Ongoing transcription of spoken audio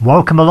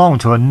Welcome along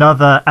to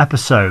another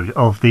episode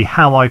of the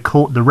How I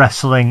Caught the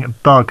Wrestling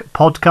Bug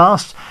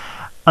podcast.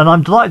 And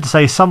I'm delighted to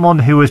say someone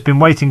who has been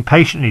waiting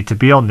patiently to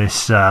be on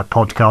this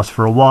podcast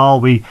for a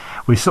while. We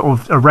sort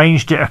of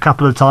arranged it a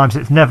couple of times.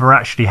 It's never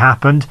actually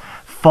happened.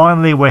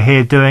 Finally, we're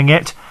here doing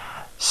it.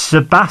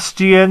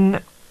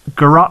 Sebastiano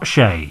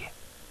Gerace.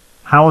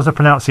 How was the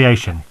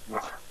pronunciation?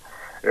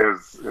 It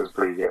was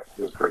pretty good.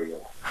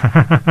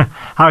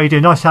 How are you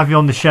doing? Nice to have you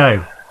on the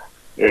show.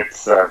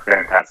 It's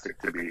fantastic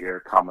to be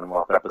here.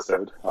 Commonwealth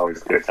episode.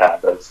 Always good to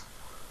have those.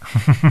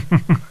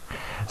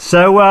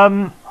 So,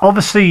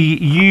 obviously,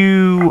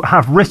 you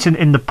have written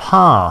in the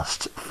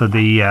past for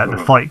the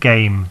Fight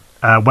Game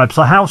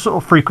website. How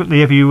sort of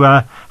frequently have you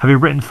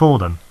written for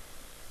them?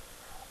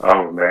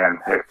 Oh man,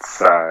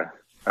 it's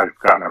I've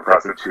got an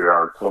impressive 2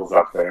 articles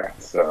up there.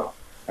 So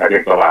I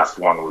think the last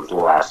one was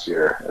last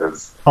year,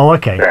 as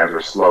fans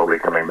were slowly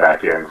coming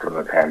back in from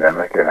the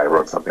pandemic, and I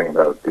wrote something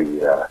about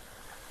the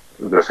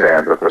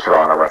fans at the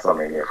Toronto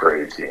WrestleMania for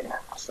 18.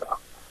 So.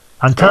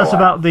 And tell us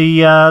about the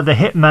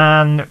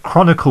Hitman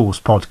Chronicles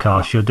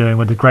podcast you're doing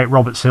with the great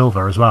Robert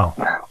Silver as well.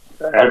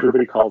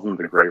 Everybody calls him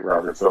the great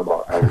Robert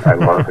Silver. I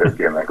love his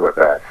gimmick with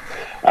that.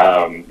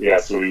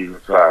 So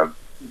we've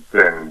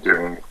been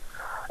doing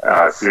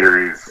a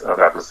series of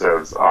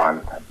episodes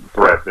on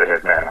Bret the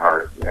Hitman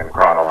Hart in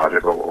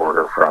chronological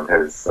order, from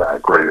his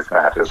greatest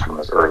matches from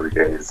his early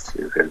days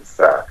to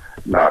his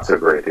not so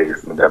great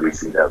days in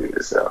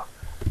WCW. So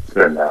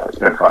it's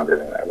been fun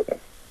doing that with him.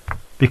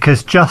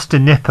 Because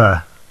Justin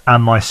Nipper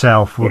and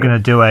myself were going to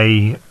do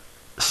a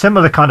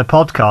similar kind of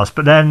podcast,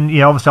 but then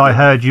obviously I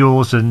heard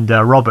yours and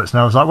Robert's,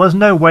 and I was like, well, there's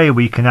no way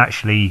we can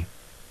actually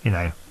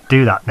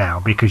do that now,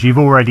 because you've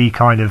already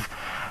done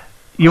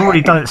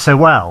it so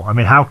well. I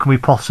mean, how can we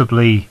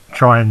possibly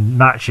try and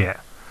match it?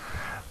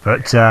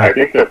 But I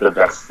think that the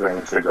best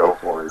thing to go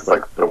for is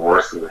like the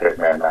worst of the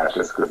Hitman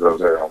matches, because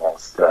those are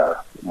almost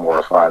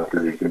more fun,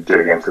 because you can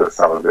dig into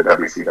some of the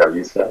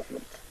WCW stuff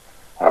and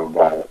have a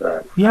ball with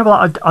that. Yeah,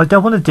 well, I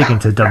don't want to dig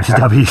into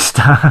WCW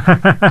stuff.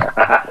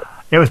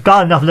 It was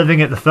bad enough living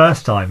it the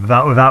first time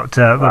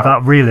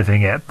without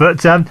reliving it.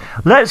 But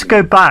let's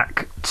go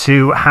back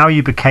to how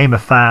you became a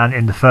fan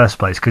in the first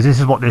place, because this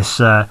is what this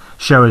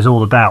show is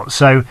all about.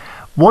 So,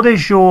 what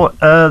is your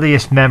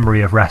earliest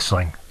memory of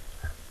wrestling?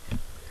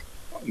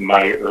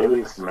 My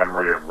earliest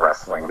memory of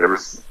wrestling, there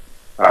was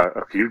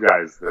a few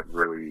guys that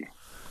really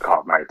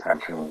caught my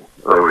attention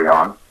early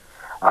on.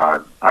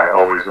 I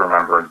always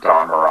remember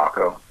Don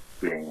Morocco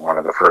being one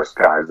of the first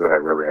guys that I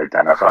really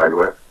identified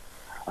with.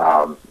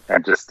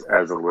 And just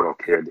as a little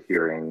kid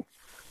hearing,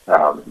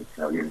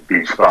 he's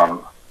Beach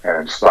Bum, and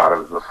I just thought it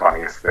was the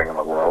funniest thing in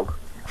the world.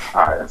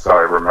 And so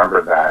I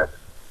remember that.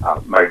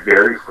 My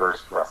very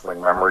first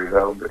wrestling memory,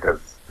 though,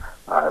 because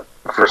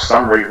for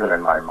some reason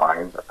in my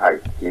mind, I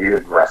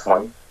hated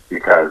wrestling,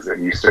 because it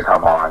used to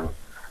come on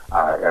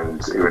and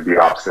it would be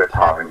opposite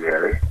Tom and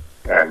Jerry,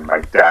 and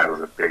my dad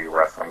was a big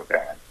wrestling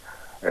fan.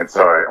 And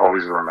so I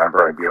always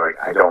remember I'd be like,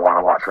 I don't want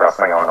to watch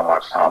wrestling, I want to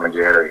watch Tom and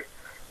Jerry.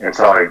 And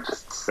so I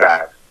just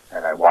sat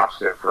and I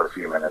watched it for a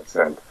few minutes,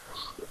 and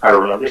I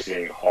remember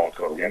seeing Hulk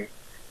Hogan,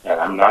 and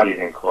I'm not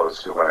even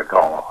close to what I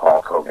call a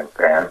Hulk Hogan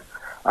fan.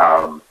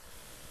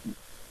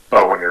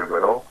 But when you're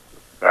little,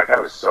 that guy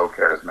was so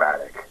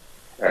charismatic,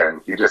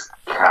 and he just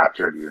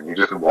captured you, and you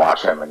just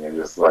watch him, and you're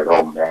just like,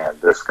 oh man,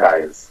 this guy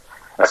is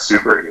a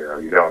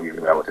superhero. You don't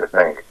even know what to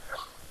think.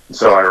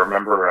 So I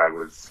remember I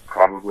was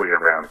probably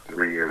around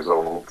 3 years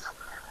old,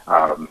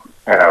 and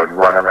I would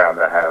run around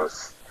the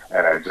house,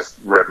 and I'd just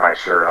rip my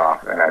shirt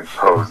off, and I'd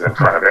pose in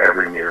front of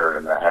every mirror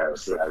in the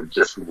house, and I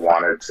just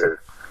wanted to,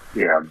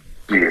 be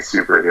a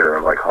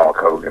superhero like Hulk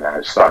Hogan. And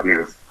I just thought he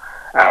was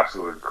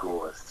absolute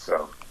coolest.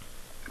 So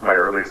my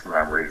earliest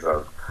memories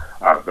of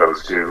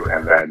those two,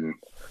 and then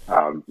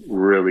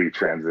really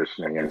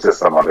transitioning into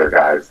some other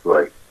guys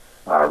like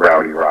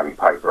Roddy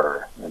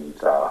Piper and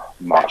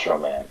Macho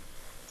Man.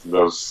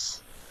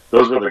 Those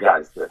were the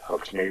guys that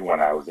hooked me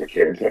when I was a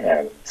kid,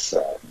 and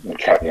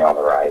kept me on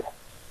the ride.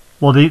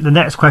 Well, the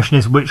next question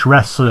is, which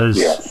wrestlers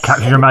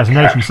captured your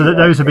imagination? So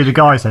those would be the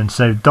guys then.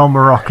 So Don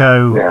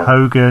Morocco,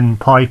 Hogan,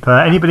 Piper.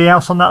 Anybody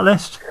else on that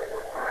list?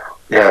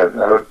 Yeah,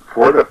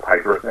 for the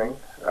Piper thing,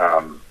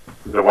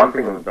 the one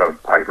thing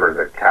about Piper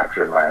that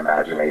captured my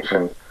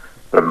imagination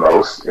the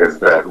most is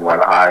that when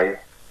I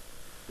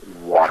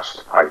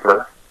watched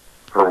Piper,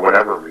 for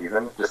whatever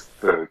reason, just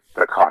the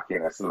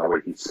cockiness and the way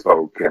he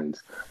spoke and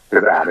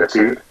his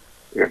attitude,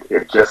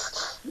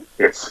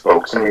 it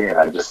spoke to me, and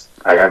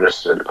I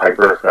understood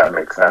Piper, if that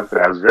makes sense.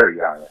 And I was very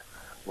young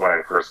when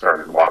I first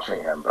started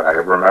watching him, but I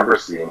remember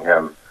seeing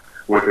him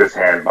with his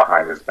hand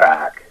behind his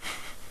back,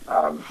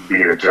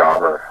 beat a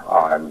jobber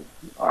on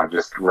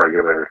just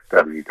regular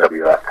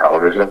WWF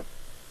television.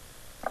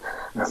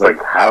 And it's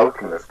like, how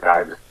can this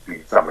guy just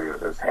beat somebody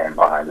with his hand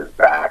behind his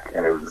back?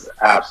 And it was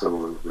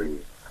absolutely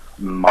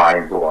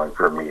mind-blowing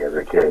for me as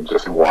a kid,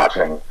 just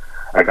watching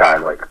a guy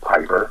like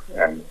Piper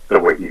and the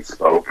way he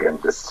spoke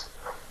and just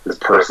his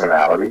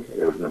personality.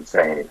 It was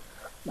insane.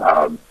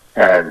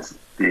 And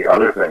the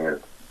other thing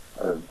is,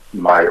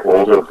 my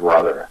older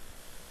brother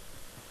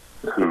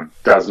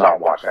does not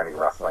watch any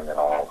wrestling at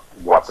all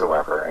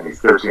whatsoever, and he's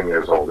 13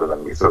 years older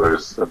than me, so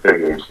there's a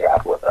big age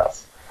gap with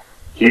us.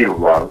 He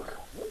loved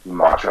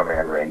Macho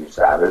Man Randy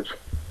Savage.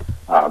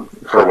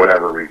 For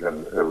whatever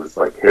reason, it was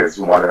like his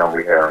one and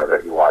only era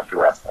that he watched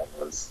wrestling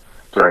was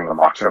during the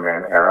Macho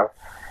Man era,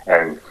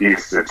 and he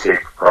used to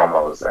take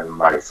promos, and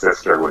my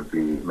sister would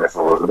be Miss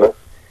Elizabeth,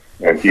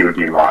 and he would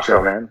be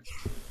Macho Man.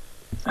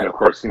 And of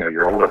course,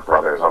 your older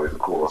brother is always the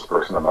coolest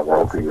person in the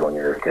world to you when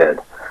you're a kid.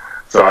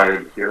 So I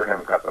would hear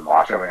him cut the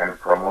Macho Man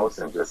promos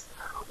and just,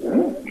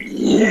 ooh,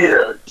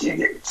 yeah, dig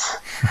it.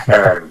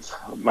 And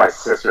my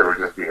sister would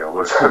just be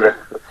Elizabeth.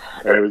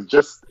 And it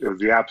was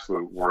the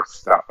absolute worst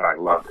stuff. And I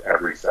loved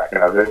every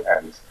second of it.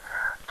 And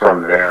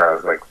from there, I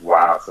was like,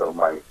 wow, so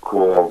my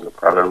cool older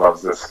brother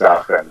loves this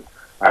stuff. And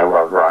I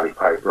love Roddy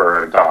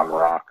Piper and Don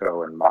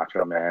Morocco and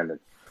Macho Man. And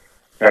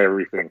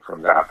everything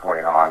from that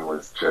point on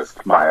was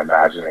just my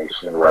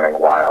imagination running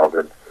wild.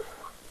 And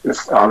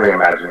it's on the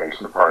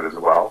imagination part as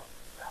well.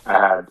 I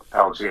had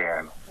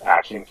LJN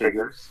action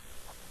figures,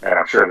 and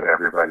I'm sure that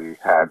everybody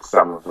had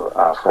some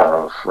form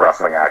of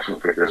wrestling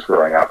action figures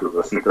growing up who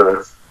listened to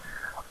this.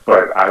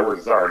 But I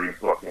was already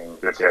booking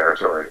the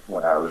territory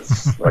when I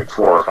was like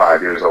 4 or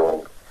 5 years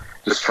old,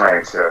 just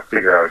trying to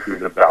figure out who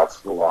the belts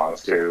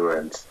belongs to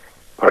and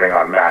putting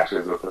on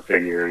matches with the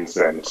figures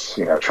and,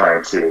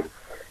 trying to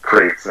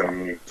create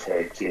some unique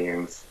tag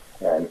teams.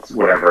 And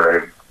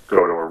whenever I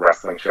go to a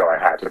wrestling show, I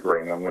had to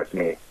bring them with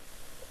me.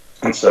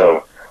 And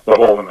so the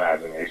whole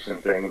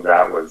imagination thing,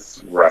 that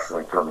was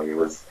wrestling for me.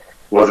 It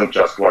wasn't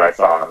just what I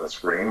saw on the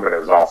screen, but it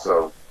was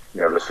also,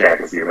 the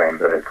fantasy land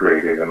that I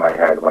created in my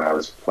head when I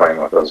was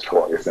playing with those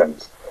toys.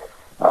 And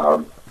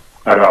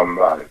I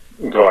know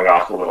I'm going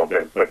off a little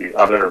bit, but the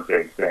other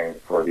big thing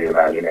for the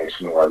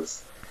imagination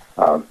was,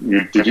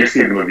 did you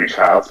see the movie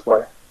Child's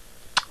Play?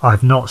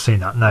 I've not seen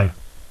that, no.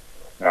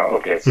 No,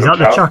 okay. So is that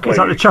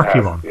the Chucky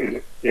one?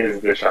 It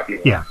is the Chucky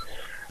one. Yeah.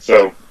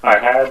 So I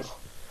had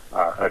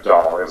a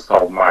doll. It was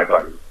called My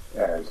Buddy.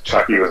 And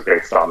Chucky was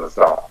based on this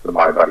doll, the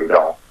My Buddy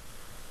doll.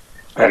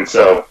 And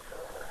so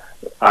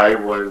I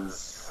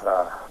was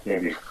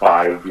maybe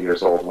 5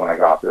 years old when I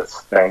got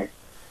this thing.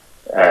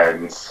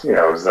 And,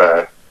 it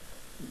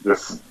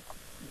was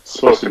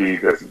supposed to be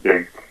this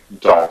big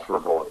doll for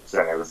boys.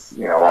 And it was,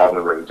 all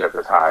the rage at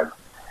the time.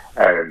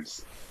 And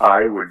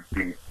I would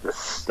beat the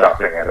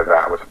stuffing out of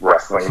that with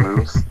wrestling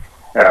moves.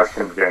 And I was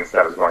convinced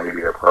I was going to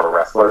be a pro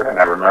wrestler. And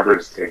I remember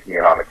just taking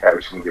it on the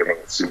couch and giving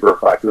it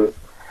superplexes.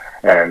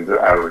 And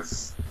I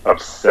was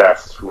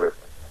obsessed with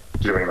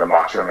doing the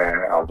Macho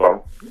Man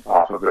elbow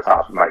off of the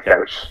top of my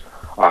couch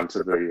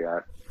onto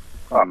the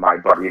My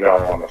Buddy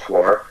doll on the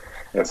floor.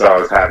 And so I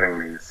was having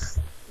these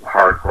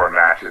hardcore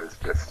matches,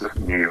 just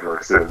me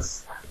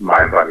versus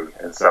My Buddy.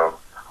 And so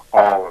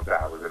all of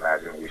that was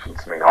imagination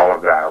to me. All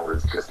of that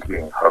was just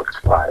being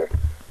hooked by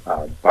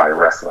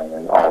wrestling,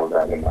 and all of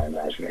that in my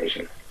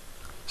imagination.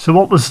 So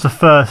what was the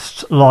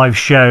first live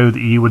show that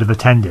you would have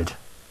attended?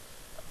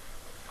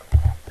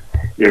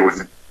 It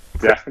was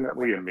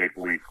definitely a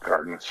Maple Leaf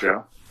Gardens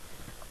show.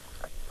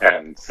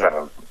 And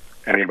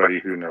anybody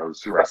who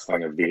knows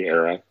wrestling of the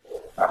era,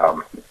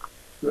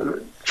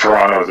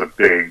 Toronto is a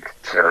big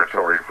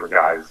territory for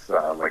guys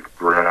like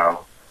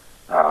Bruno.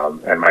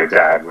 And my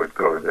dad would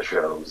go to the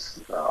shows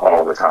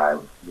all the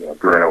time.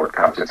 Bruno would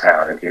come to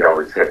town and he'd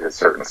always hit his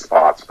certain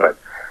spots. But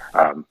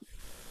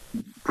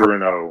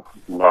Bruno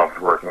loved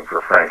working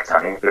for Frank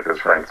Tunney because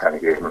Frank Tunney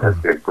gave him his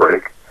big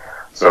break.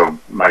 So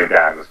my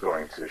dad was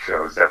going to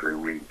shows every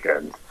week,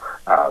 and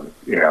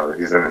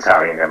he's an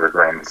Italian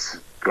immigrant.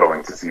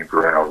 Going to see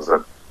Bruno was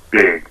a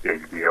big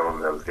deal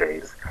in those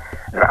days.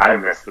 And I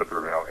missed the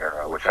Bruno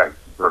era, which I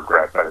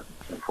regret, but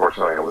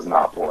unfortunately I was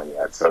not born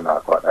yet, so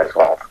not quite my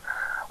fault.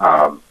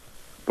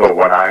 But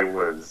when I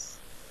was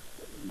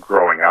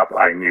growing up,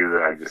 I knew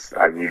that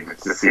I needed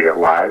to see it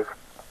live.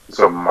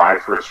 So my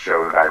first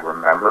show that I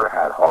remember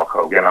had Hulk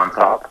Hogan on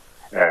top.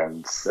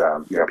 And,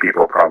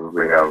 people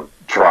probably know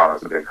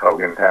Toronto's a big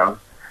Hogan town.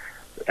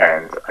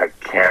 And I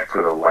can't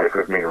for the life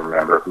of me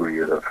remember who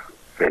you'd have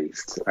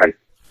faced. I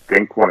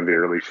think one of the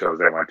early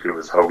shows I went to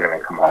was Hogan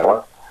and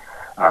Kamala.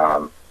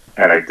 And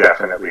I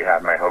definitely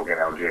had my Hogan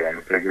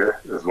LJN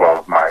figure, as well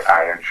as my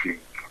Iron Sheik,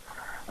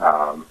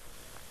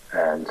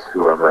 and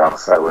whoever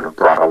else I would have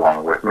brought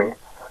along with me.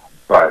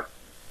 But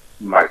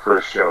my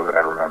first show that I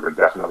remember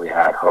definitely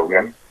had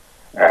Hogan.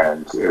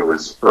 And it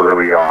was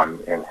early on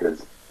in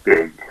his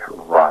big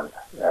run,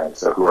 and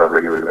so whoever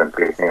he would have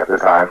been facing at the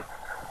time,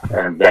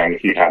 and then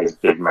he had his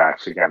big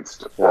match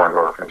against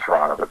Orndorff in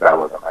Toronto, but that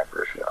wasn't my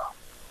first show.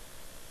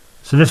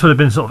 So this would have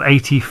been sort of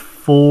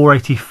 84,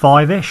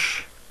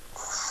 85-ish?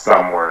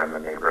 Somewhere in the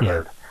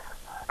neighborhood.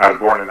 Yeah. I was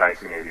born in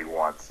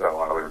 1981, so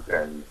I would have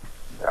been,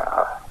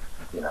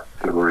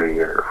 3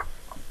 or,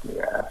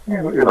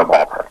 in the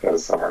ballpark. That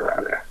was somewhere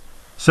around there.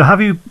 So have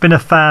you been a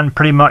fan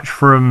pretty much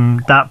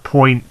from that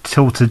point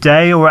till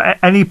today, or at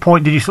any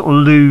point did you sort of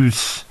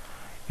lose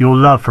your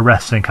love for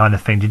wrestling kind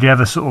of thing? Did you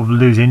ever sort of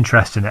lose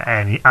interest in it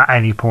at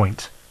any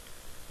point?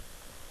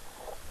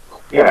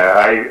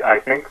 Yeah, I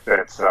think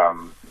that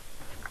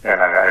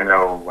and I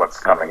know what's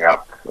coming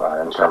up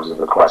in terms of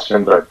the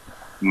question, but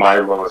my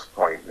lowest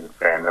point in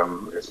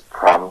fandom is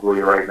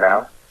probably right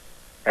now.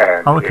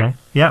 And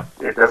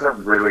it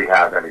doesn't really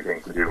have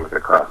anything to do with the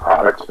current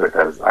product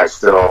because I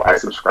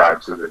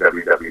subscribe to the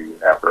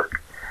WWE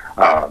Network.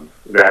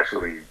 They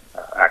actually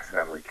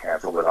accidentally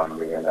canceled it on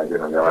me, and I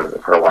didn't realize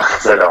it for a while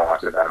because I don't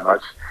watch it that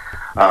much.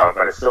 But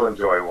I still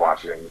enjoy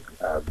watching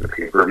the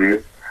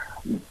pay-per-view.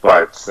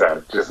 But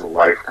just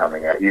life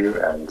coming at you,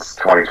 and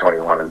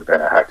 2021 has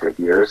been a hectic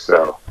year,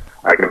 so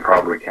I can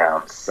probably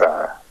count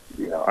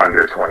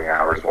under 20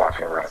 hours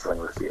watching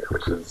wrestling this year,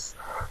 which is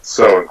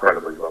so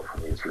incredibly low for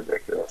me. It's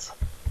ridiculous.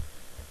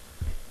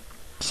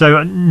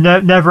 So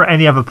never at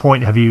any other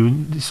point have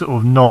you sort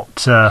of not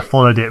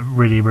followed it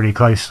really, really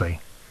closely?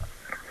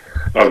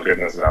 Oh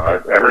goodness,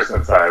 no! Ever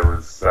since I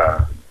was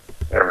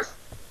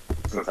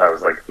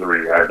like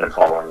 3, I've been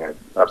following it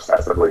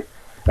obsessively,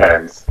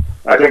 and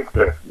I think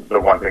the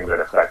one thing that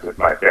affected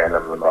my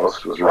fandom the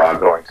most was Raw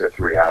going to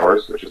 3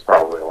 hours, which is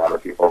probably a lot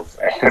of people's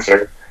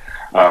answer,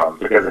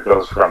 because it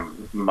goes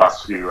from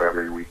must view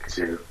every week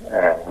to,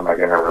 am I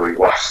going to really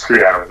watch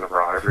 3 hours of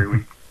Raw every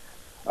week?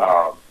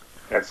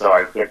 And so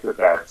I think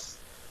that's,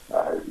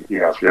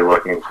 if you're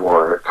looking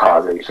for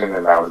causation,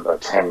 and that was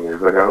about 10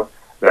 years ago,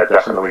 that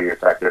definitely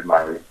affected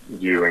my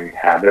viewing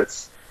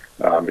habits.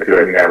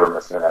 Because I never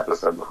missed an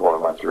episode before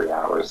it went 3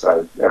 hours.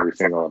 Every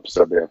single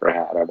episode they ever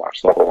had, I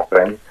watched the whole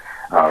thing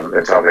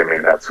until they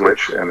made that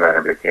switch, and then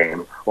it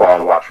became,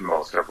 I'll watch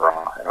most of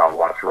Raw, and I'll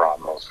watch Raw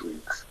most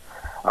weeks.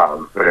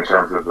 But in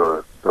terms of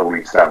the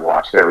weeks I've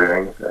watched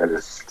everything, I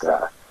just,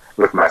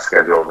 with my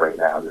schedule right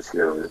now, this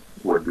year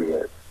would be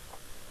it.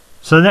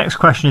 So the next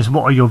question is,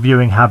 what are your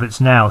viewing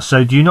habits now?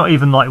 So do you not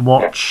even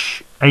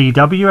watch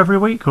AEW every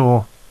week,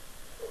 or?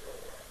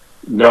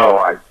 No,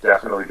 I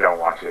definitely don't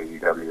watch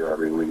AEW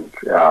every week.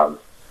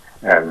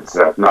 And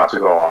not to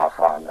go off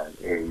on an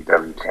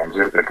AEW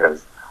tangent,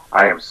 because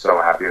I am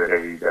so happy that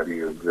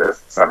AEW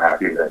exists. I'm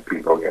happy that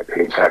people get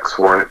paychecks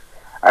for it.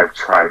 I've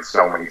tried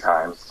so many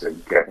times to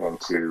get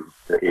into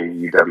the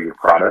AEW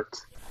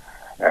product,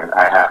 and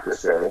I have to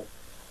say,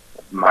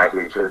 my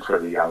hatred for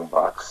the Young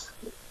Bucks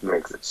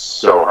makes it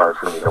so hard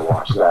for me to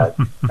watch that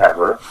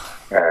ever.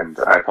 And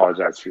I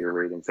apologize for your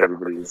ratings.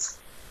 Everybody's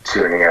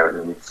tuning out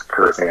and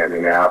cursing at me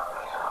now.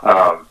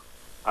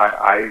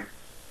 I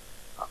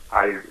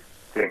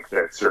think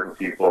that certain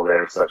people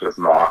there, such as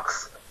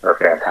Mox, are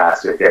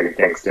fantastic. Eddie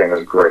Kingston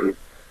is great.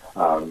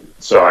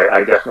 So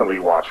I definitely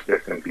watch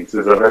bits and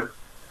pieces of it.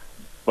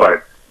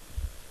 But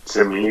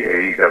to me,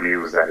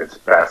 AEW was at its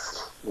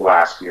best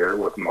last year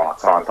with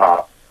Mox on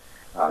top.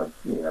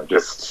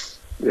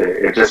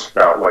 It just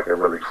felt like a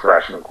really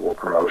fresh and cool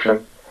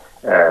promotion.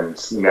 And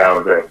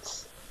now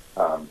that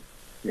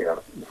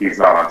he's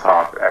not on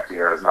top,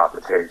 FTR is not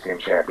the tag team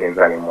champions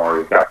anymore.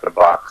 We've got the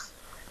Bucks.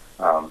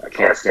 I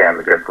can't stand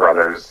the Good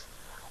Brothers.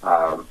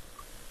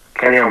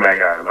 Kenny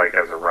Omega,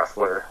 as a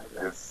wrestler,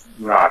 is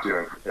not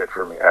doing it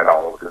for me at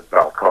all with his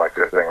belt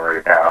collector thing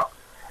right now.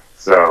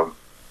 So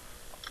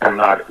I'm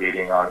not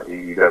hating on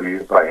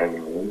AEW by any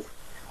means,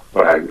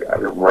 but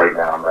right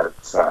now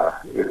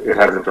it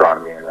hasn't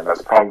drawn me in, and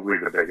that's probably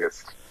the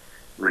biggest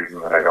reason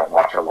that I don't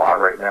watch a lot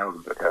right now,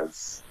 is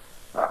because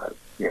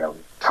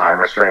time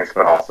restraints,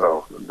 but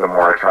also the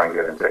more I try and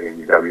get into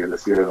AEW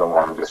this year, the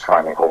more I'm just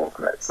finding holes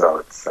in it. So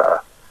it's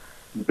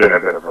been a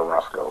bit of a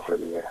rough go for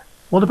the year.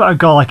 What about a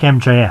guy like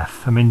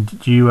MJF? I mean,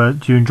 do you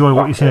enjoy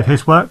what you've seen of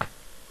his work?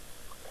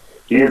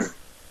 He is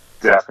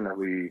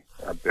definitely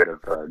a bit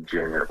of a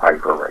Junior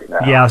Piper right now.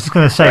 Yeah, I was just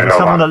going to say, for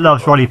someone that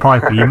loves Roddy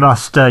Piper, you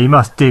must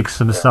dig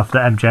some of the stuff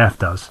that MJF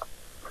does.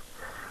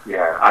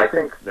 Yeah, I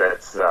think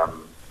that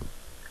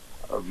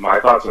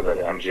my thoughts are that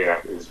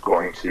MJF is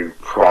going to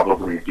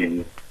probably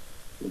be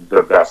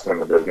the best in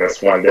the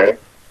business one day.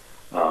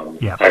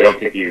 I don't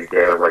think he's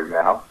there right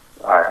now.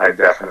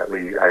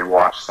 I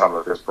watch some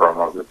of his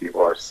promos that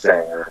people are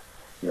saying are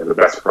the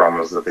best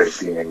promos that they've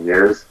seen in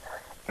years,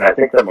 and I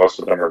think that most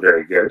of them are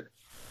very good.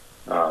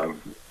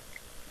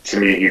 To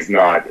me, he's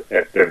not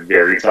at the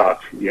very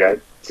top yet.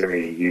 To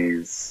me,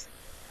 he's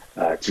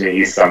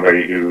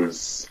somebody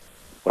who's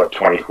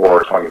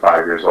 24,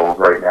 25 years old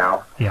right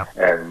now. Yeah.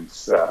 And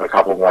a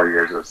couple more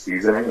years of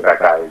seasoning, that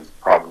guy is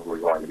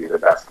probably going to be the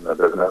best in the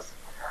business.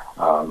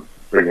 But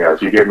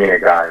if you give me a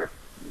guy,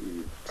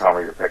 you tell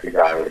me to pick a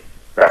guy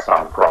best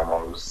on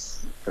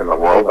promos in the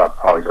world, I'd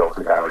probably go with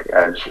a guy like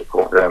Edge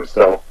over him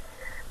still.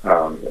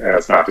 And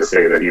it's not to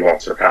say that he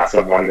won't surpass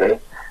him one day,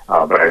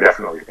 but I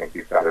definitely think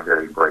he's got a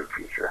very bright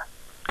future.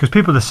 Because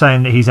people are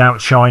saying that he's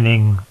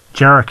outshining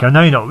Jericho. I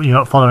know you're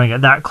not following it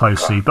that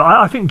closely, but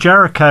I think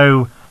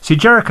Jericho. See,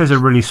 Jericho's a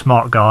really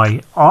smart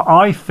guy.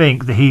 I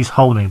think that he's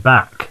holding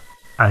back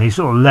and he's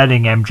sort of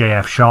letting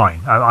MJF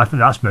shine. I think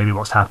that's maybe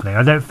what's happening.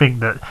 I don't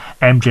think that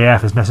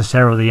MJF is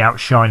necessarily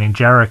outshining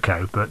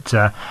Jericho, but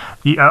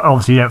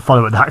obviously you don't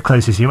follow it that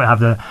closely, so you won't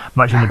have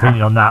much of an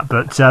opinion on that.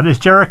 But is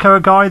Jericho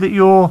a guy that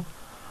you're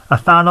a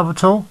fan of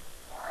at all?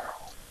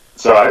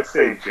 So I'd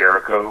say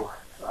Jericho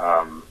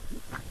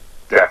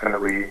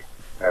definitely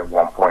at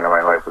one point in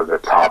my life was a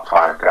top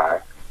 5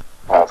 guy.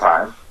 all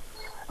time.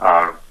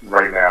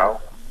 Right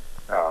now,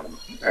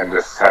 and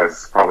this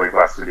has probably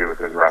less to do with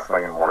his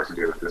wrestling and more to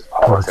do with his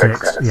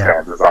politics and his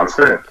stances on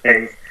certain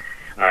things.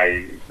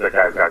 The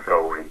guy's got to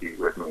go away heat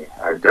with me.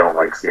 I don't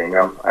like seeing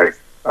him. I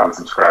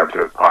unsubscribe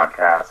to his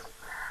podcast.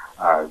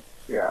 I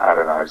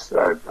don't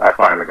know. I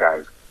find the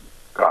guy's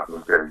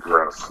gotten very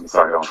gross, and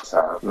so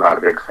I'm not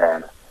a big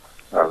fan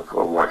of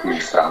what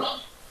he's done.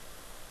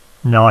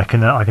 No, I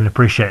can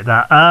appreciate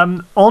that.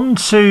 On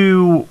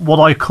to what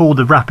I call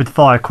the rapid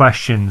fire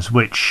questions,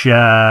 which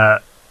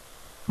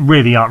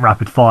really aren't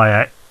rapid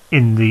fire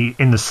in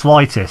the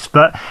slightest.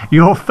 But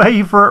your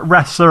favourite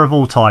wrestler of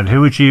all time,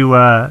 who would you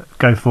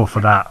go for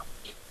that?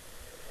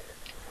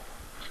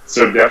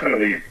 So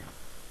definitely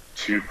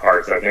two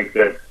parts. I think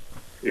that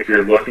if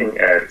you're looking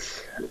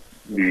at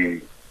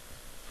the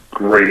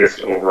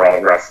greatest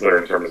overall wrestler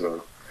in terms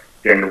of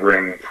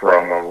in-ring,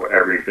 promo,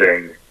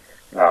 everything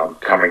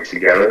coming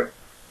together,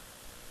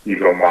 you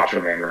go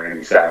Macho Man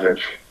Randy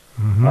Savage.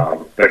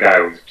 Mm-hmm. The guy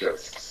was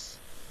just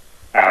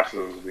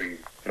absolutely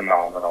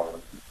phenomenal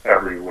in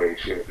every way,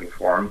 shape, and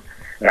form,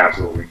 and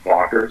absolutely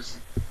bonkers.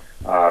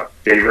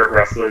 Favorite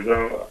wrestler,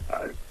 though,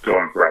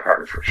 going Bret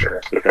Hart for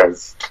sure,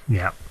 because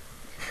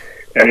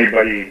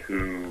anybody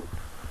who,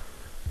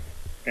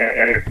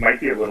 and it might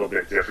be a little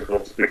bit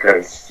difficult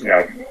because,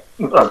 I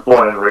was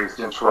born and raised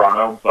in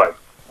Toronto, but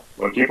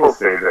when people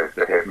say that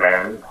the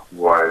Hitman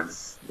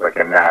was like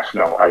a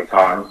national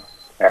icon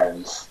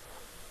and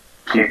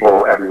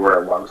people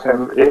everywhere loved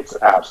him, it's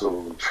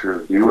absolutely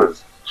true. He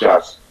was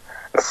just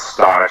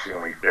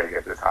astonishingly big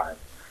at the time.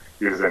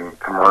 He was in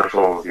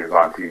commercials, he was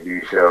on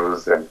TV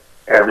shows, and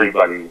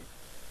everybody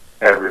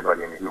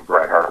knew who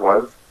Bret Hart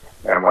was.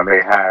 And when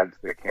they had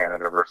the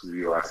Canada versus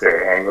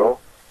USA angle,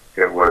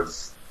 it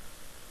was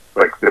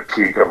like the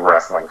peak of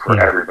wrestling for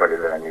everybody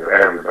that I knew.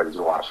 Everybody's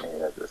watching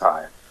it at the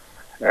time.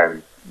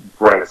 And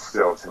Bret is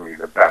still, to me,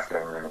 the best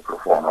in-ring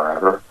performer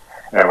ever.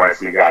 And when I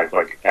see guys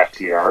like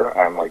FTR,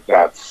 I'm like,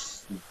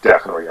 that's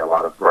definitely a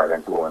lot of Bret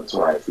influence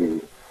when I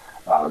see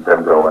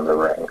them go in the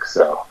ring.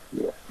 So,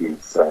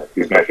 he's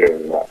my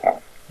favorite of all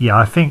time. Yeah,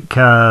 I think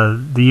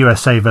the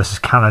USA versus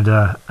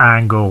Canada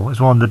angle is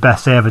one of the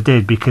best they ever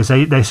did, because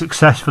they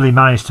successfully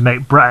managed to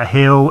make Bret a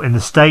heel in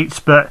the States,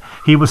 but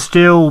he was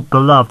still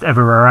beloved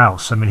everywhere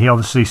else. I mean, he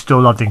obviously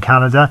still loved in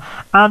Canada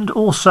and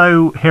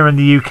also here in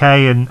the UK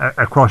and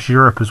across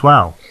Europe as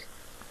well.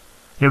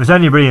 It was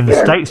only really in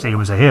the States that he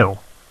was a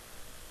heel.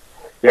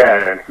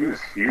 Yeah, and he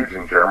was huge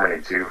in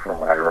Germany too,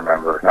 from what I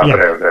remember. Not that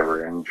I was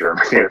ever in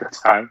Germany at the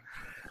time.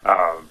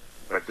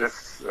 But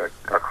just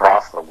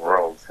across the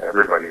world,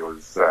 everybody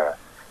was a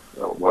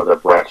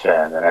Bret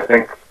fan, and I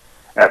think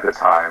at the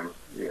time,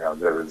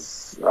 there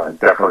was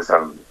definitely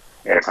some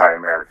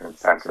anti-American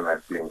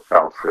sentiment being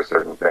felt for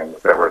certain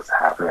things that was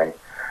happening,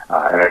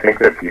 and I think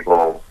that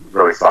people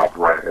really saw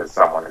Bret as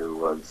someone who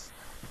was,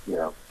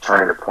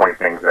 trying to point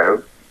things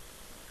out,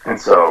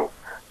 and so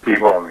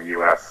people in the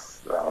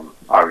U.S.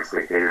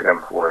 Obviously hated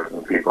him for it,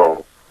 and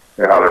people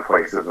in other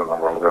places in the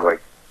world are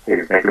like, "Hey,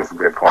 he's making some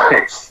good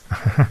points."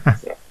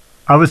 So.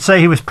 I would say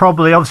he was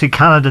probably, obviously,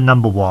 Canada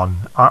number one.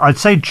 I'd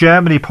say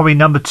Germany probably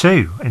number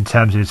two in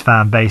terms of his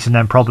fan base, and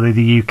then probably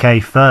the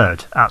UK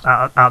third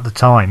at the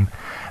time.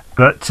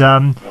 But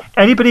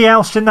anybody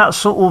else in that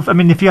sort of, I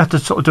mean, if you had to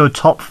sort of do a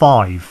top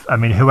five, I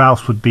mean, who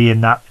else would be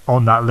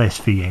on that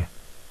list for you?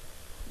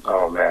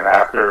 Oh man,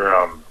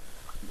 after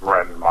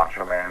Bret and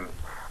Macho Man,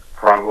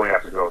 probably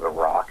have to go The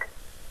Rock.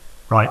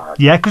 Right,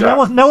 yeah,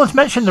 because no one's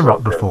mentioned The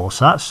Rock before,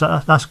 so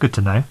that's good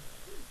to know.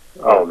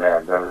 Oh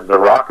man, The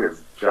Rock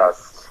is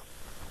just,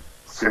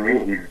 to me,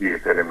 he's the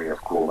epitome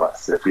of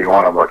coolness. If you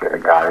want to look at a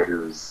guy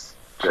who's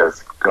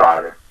just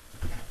got it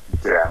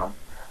down,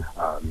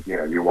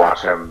 you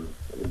watch him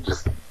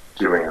just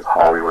doing his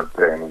Hollywood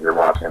thing, you're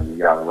watching the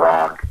Young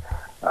Rock,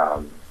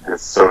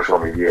 his social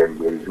media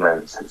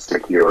engagements, his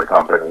tequila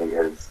company,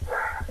 his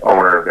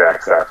owner of the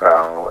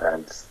XFL,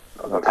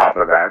 and on top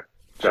of that,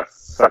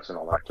 just such an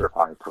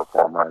electrifying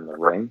performer in the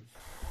ring.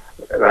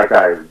 That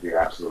guy is the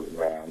absolute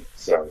man.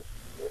 So,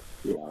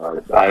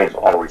 I've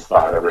always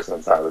thought ever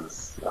since I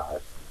was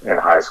in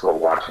high school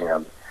watching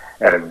him,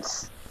 and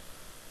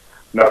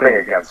nothing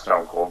against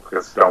Stone Cold,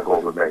 because Stone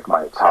Cold would make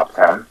my top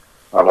 10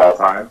 of all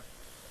time,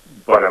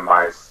 but in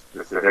my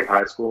specific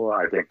high school,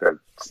 I think that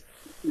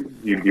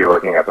you'd be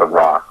looking at The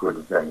Rock would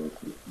have been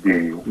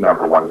the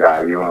number one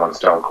guy, even when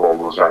Stone Cold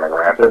was running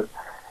rampant,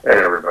 and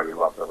everybody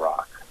loved The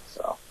Rock.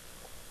 So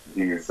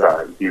he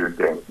would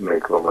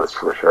make the list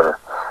for sure.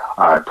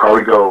 I'd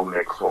probably go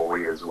Mick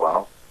Foley as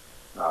well.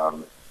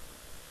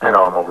 I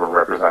know I'm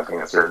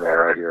over-representing a certain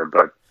era here,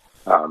 but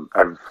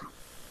I've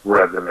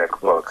read the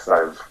Mick books.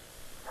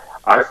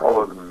 I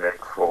followed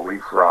Mick Foley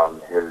from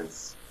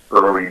his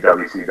early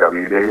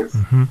WCW days,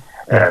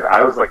 and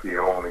I was like the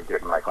only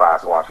kid in my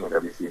class watching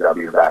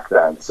WCW back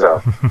then.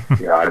 So,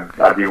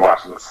 I'd be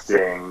watching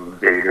Sting,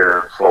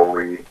 Vader,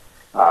 Foley,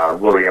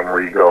 William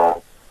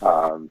Regal,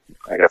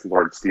 I guess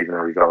Lord Steven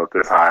Regal at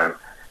the time,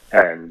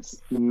 and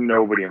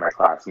nobody in my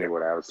class knew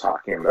what I was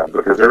talking about,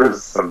 because there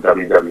was some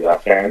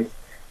WWF fans,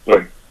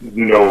 but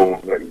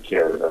nobody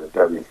cared about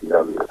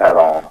WCW at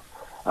all.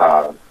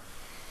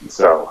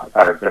 So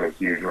I've been a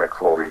huge Mick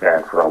Foley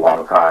fan for a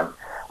long time.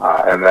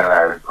 And then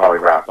I would probably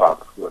wrap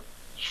up with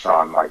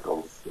Shawn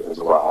Michaels as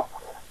well.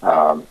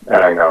 And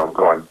I know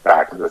going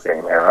back to the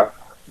same era,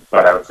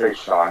 but I would say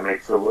Shawn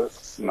makes the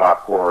list,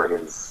 not for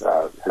his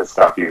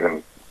stuff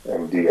even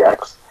in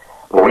DX,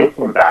 but when he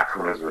came back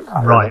from his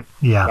retirement, right,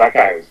 yeah, that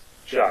guy was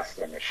just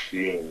a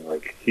machine.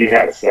 Like, he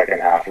had a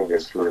second half of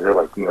his career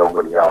like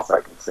nobody else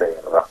I can say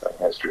in wrestling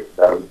history.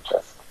 That was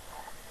just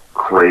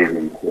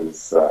crazy.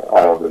 His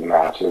all of his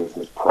matches,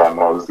 his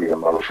promos, the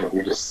emotion,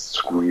 he just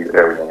squeezed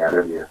everything out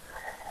of you.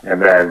 And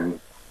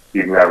then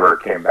he never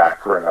came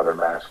back for another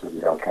match because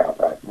you don't count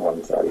that one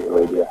in Saudi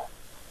Arabia.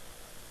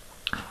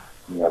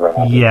 Never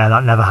happened. Yeah,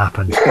 that never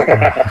happened.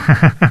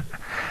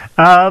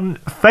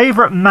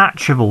 Favorite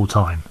match of all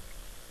time?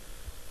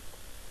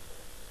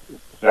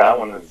 That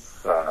one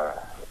is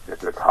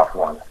it's a tough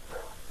one.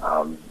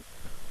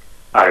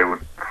 I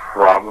would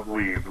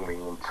probably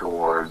lean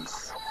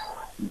towards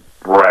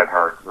Bret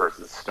Hart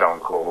versus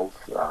Stone Cold,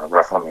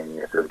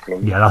 WrestleMania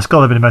 13. Yeah, that's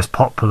got to be the most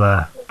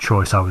popular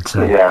choice, I would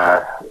say.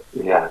 Yeah,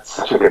 it's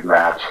such a good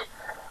match.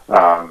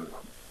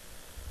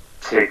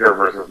 Taker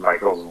versus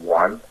Michaels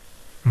won.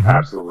 Mm-hmm.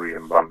 Absolutely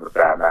in love with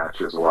that match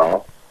as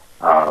well.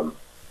 And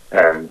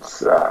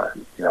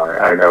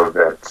I know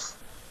that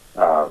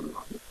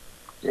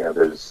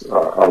there's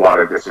a lot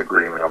of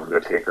disagreement over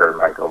the Taker and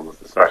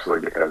Michaels,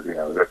 especially because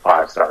is it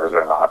 5 stars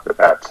or not? But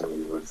that to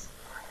me was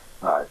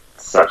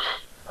such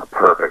a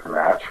perfect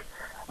match.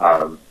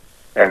 And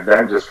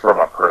then just from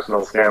a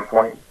personal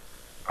standpoint,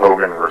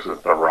 Hogan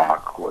versus The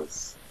Rock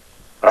was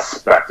a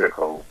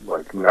spectacle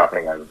like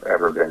nothing I've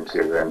ever been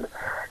to. And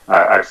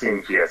I've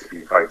seen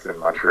GSP fights in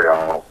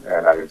Montreal,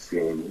 and I've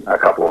seen a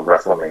couple of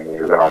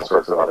WrestleManias and all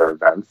sorts of other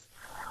events.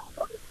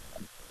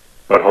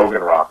 But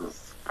Hogan Rock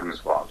was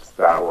goosebumps.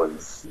 That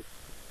was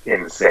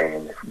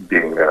insane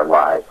being there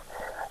live.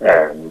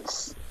 And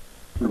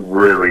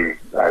really,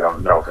 I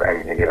don't know if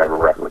anything can ever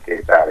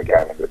replicate that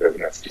again in the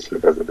business, just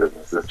because the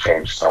business has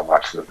changed so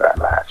much since that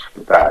match.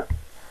 But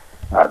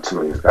that, to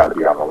me, has got to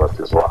be on the list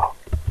as well.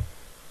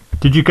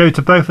 Did you go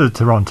to both of the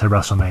Toronto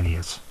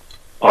WrestleManias?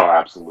 Oh,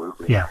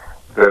 absolutely. Yeah.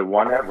 The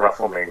one at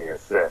WrestleMania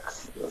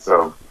 6,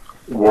 so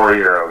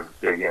Warrior I was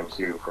big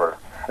into for,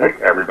 I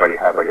think everybody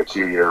had like a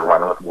 2-year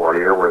run with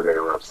Warrior where they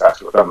were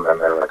obsessed with him, and then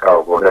they were like,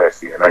 oh, well, did I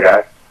see him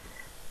again?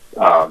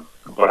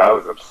 But I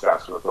was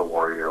obsessed with the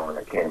Warrior when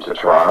it came to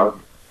Toronto,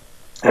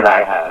 and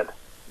I had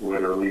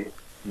literally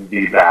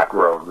the back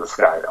row of the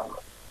Skydome.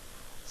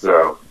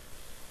 So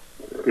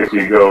if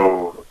you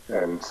go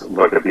and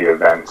look at the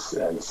events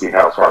and see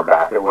how far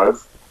back it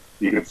was,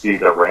 you could see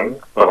the ring,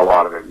 but a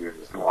lot of it you're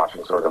just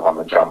watching sort of on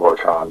the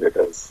Jumbotron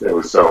because it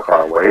was so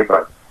far away.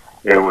 But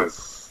it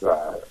was,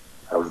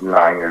 I was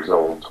 9 years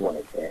old when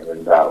it came,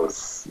 and it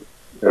was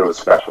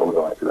special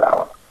going to that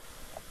one.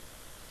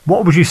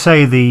 What would you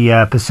say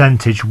the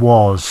percentage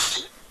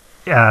was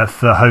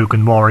for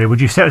Hogan Warrior?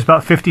 Would you say it was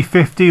about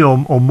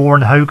 50-50 or more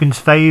in Hogan's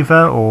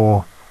favour,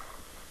 or?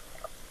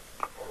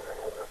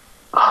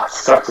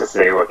 It's tough to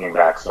say looking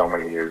back so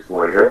many years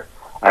later.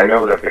 I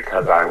know that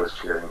because I was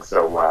cheering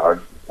so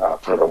loud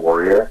for the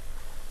Warrior,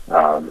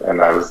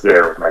 and I was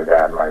there with my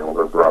dad and my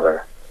older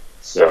brother,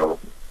 so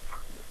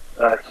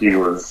he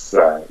was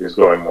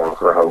going more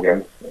for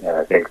Hogan, and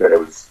I think that it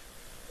was,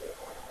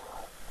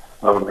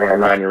 oh man,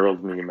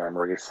 9-year-old me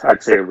memories.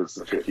 I'd say it was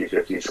a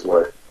 50-50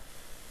 split.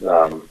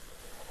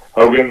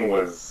 Hogan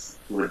was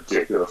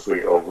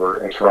ridiculously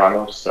over in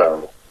Toronto,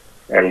 so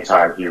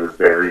anytime he was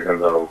there, even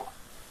though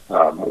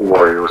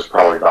Warrior was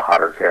probably the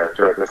hotter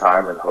character at the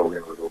time, and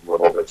Hogan was a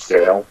little bit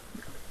stale,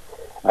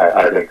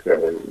 I think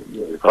that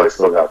we probably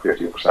still got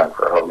 50%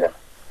 for Hogan.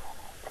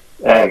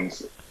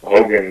 And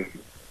Hogan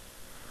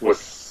was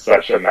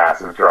such a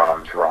massive draw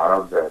in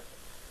Toronto that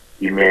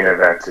he main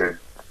evented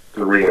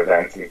 3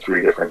 events in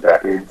 3 different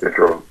decades that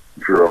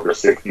drew over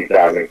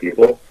 60,000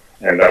 people.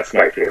 And that's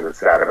my favorite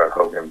stat about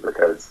Hogan,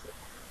 because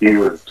he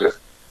was just,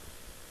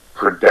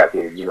 for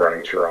decades,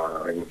 running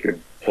Toronto, and he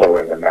could pull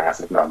in the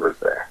massive numbers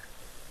there.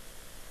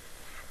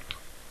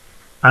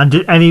 And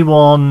did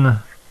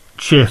anyone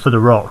cheer for The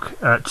Rock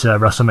at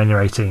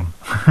WrestleMania 18?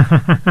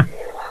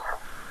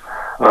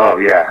 Oh,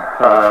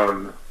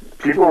 yeah.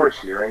 People were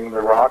cheering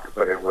The Rock,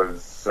 but it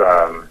was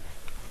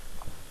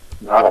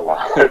not a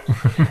lot.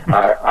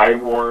 I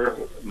wore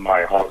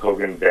my Hulk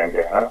Hogan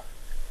bandana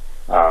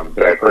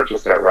that I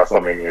purchased at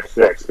WrestleMania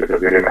 6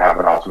 because they didn't have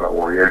an Ultimate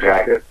Warrior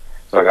jacket.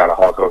 So I got a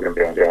Hulk Hogan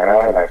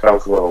bandana, and I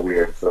felt a little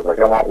weird. So I was like,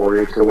 I want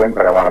Warrior to win,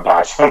 but I want to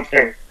buy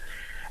something.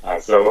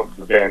 So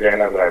the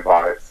bandana that I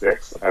bought at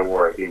 6, I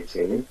wore at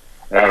 18.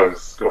 And I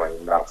was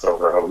going nuts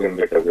over Hogan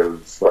because it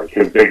was like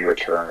his big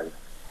return.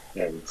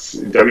 And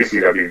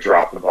WCW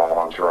dropped the ball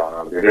on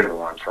Toronto. They didn't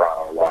run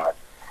Toronto a lot.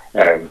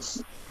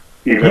 And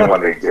even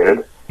when they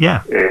did,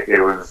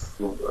 it was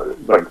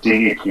like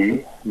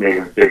DDP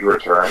made his big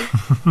return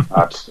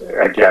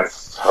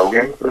against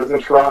Hogan, but it was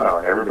in Toronto,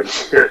 and everybody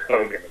cheered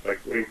Hogan. It's like,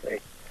 what do you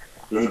think?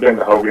 This has been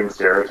Hogan's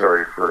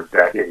territory for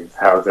decades.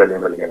 How is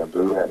anybody going to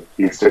boo him?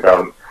 He used to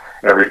come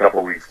every couple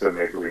of weeks to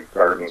Maple Leaf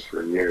Gardens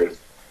for years.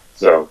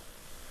 So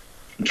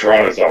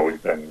Toronto's always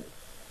been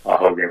a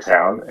Hogan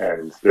town,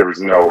 and there was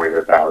no way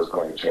that was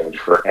going to change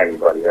for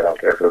anybody. I don't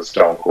care if it was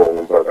Stone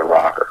Cold or The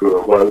Rock or who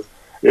it was.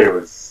 It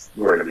was,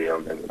 we're going to be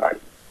Hogan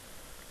tonight.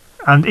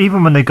 And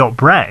even when they got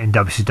Brett in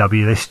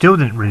WCW, they still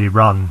didn't really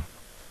run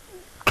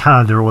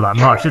Canada all that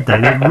much, did they?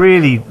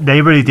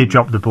 They really did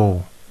drop the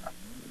ball,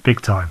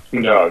 big time.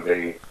 No,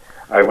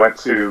 I went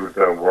to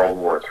the World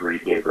War III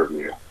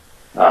pay-per-view,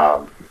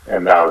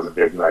 and that was a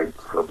big night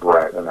for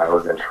Brett, and that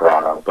was in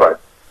Toronto.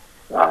 But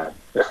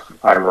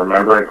if I'm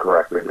remembering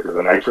correctly, because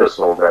the Nitro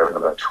sold out in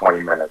about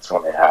 20 minutes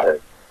when they had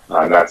it,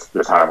 and that's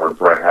the time where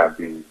Brett had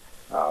the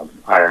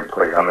iron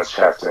plate on his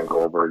chest and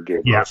Goldberg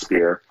gave him a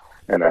spear,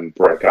 and then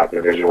Brett got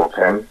the visual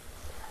pin,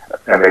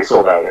 and they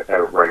sold out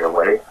right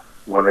away.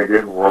 When they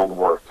did World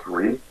War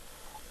III,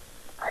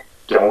 I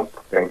don't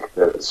think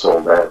that it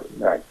sold out.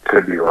 I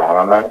could be wrong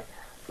on that,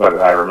 but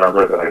I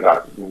remember that I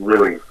got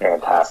really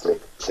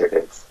fantastic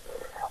tickets,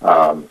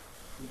 and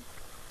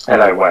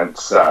I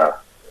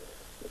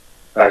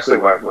actually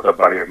went with a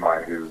buddy of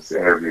mine who's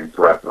interviewed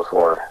Brett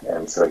before,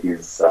 and so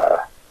he's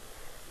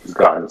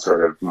gotten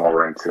sort of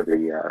more into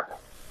the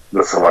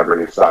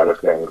celebrity side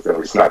of things, and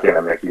we snuck in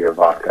a Mickey of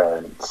vodka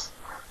and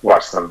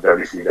watched some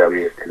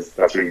WCW, because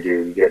that's what you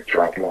do, you get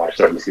drunk and watch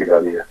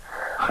WCW.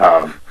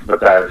 But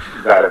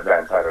that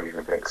event I don't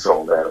even think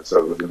sold out, so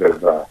it was a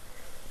bit of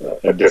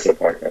a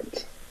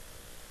disappointment.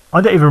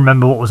 I don't even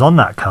remember what was on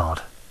that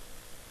card.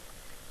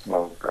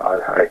 Oh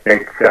God, I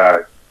think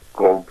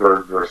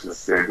Goldberg versus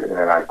Sid in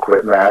an I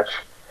Quit match,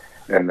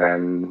 and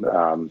then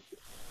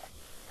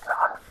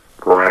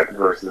Brett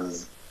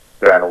versus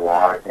Benoit,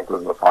 I think,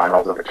 was the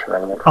finals of a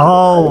tournament.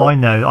 Oh, I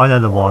know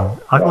the one.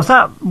 Was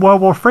that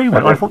World War III?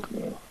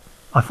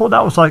 I thought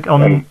that was like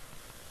on.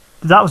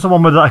 That was the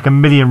one with like a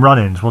million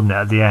run-ins, wasn't it?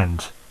 At the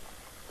end,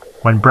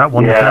 when Brett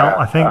won the belt,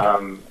 I think.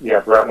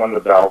 Brett won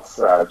the belts.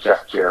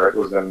 Jeff Jarrett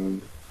was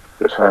in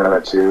the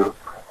tournament too.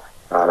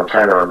 I'm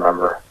trying to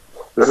remember.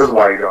 This is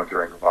why you don't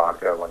drink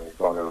vodka when you're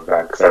going to an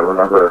event, because I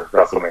remember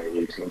WrestleMania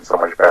 18 so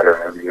much better,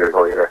 and it was years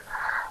later.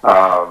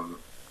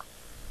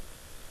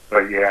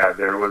 But yeah,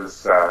 there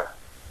was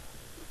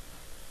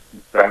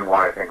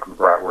Benoit, I think, and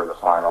Brett were the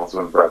finals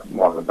when Brett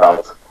won the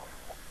belt.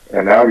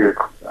 And now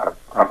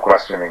I'm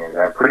questioning it.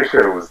 I'm pretty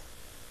sure it was.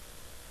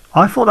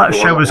 I thought that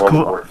show was World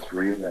called.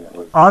 War III, then it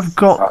was I've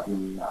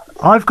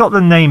got the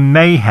name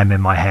Mayhem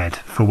in my head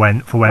for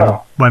when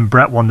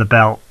Brett won the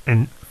belt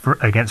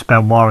against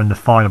Benoit in the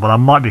final, but I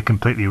might be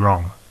completely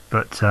wrong.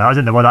 But I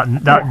don't know why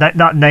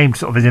that name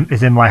sort of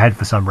is in my head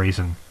for some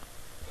reason.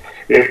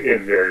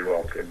 It very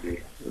well could be.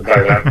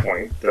 By that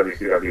point,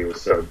 WCW was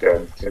so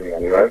dead to me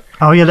anyway.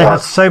 Oh yeah, they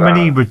had so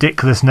many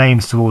ridiculous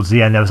names towards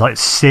the end. There was like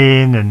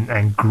Sin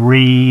and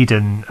Greed,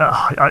 and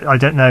I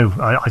don't know.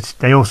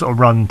 They all sort of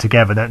run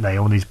together, don't they?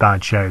 All these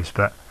bad shows,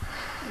 but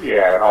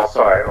yeah. And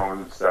also, I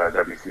owned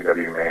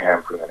WCW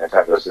Mayhem for the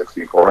Nintendo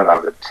 64, and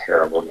that was a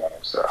terrible game.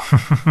 So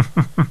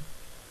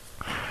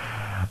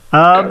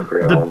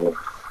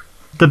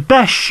the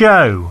best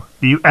show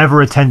that you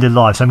ever attended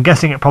live. So I'm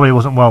guessing it probably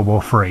wasn't World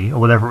War III or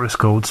whatever it was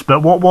called.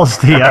 But what was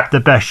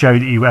the best show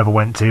that you ever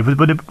went to?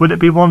 Would it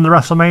be one of the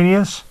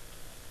WrestleManias?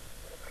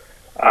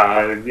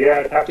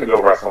 Yeah, I'd have to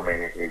go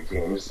WrestleMania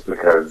 18 just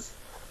because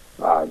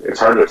it's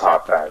hard to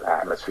top that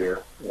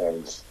atmosphere.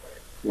 And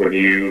when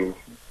you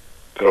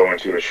go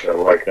into a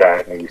show like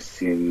that and you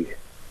see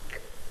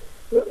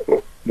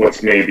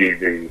what's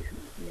maybe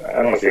I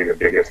don't want to say the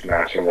biggest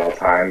match of all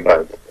time,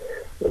 but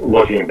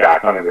looking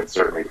back on it, it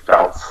certainly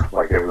felt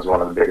like it was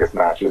one of the biggest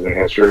matches in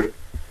history.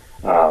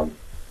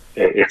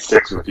 It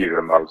sticks with you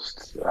the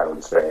most, I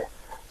would say.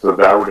 So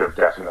that would have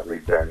definitely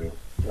been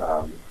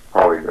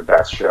probably the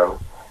best show.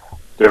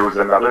 There was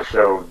another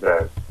show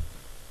that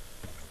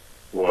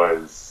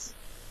was,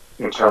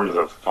 in terms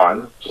of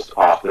fun, just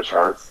off the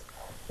charts.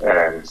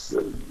 And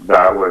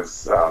that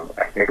was,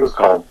 I think it was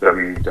called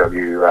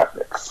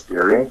WWF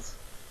Experience.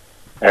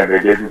 And they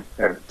did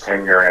a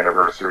 10-year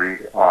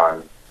anniversary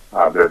on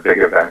the big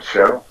event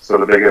show. So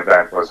the big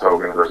event was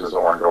Hogan versus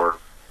Orndorff,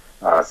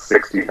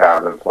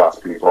 60,000 plus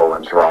people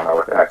in Toronto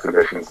at the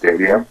Exhibition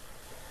Stadium.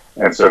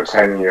 And so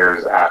 10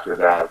 years after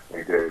that,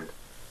 we did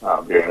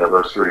the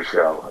anniversary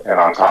show. And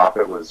on top,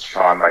 it was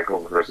Shawn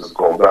Michaels versus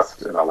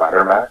Goldust in a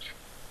ladder match.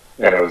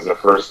 And it was the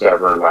first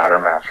ever ladder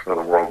match for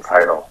the world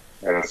title.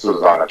 And this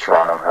was on a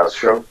Toronto house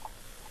show.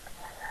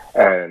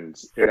 And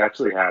it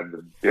actually had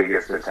the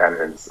biggest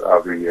attendance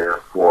of the year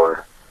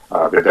for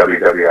the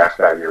WWF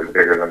that year. It was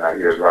bigger than that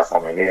year's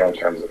WrestleMania in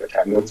terms of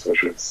attendance,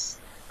 which was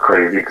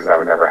crazy because that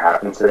would never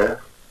happen today.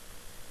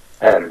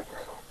 And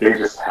they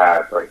just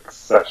had like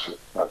such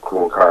a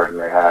cool card, and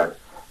they had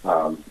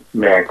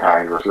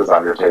Mankind versus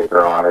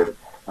Undertaker on it,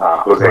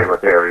 Jose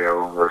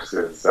Lothario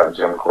versus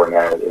Jim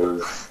Cornette. It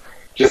was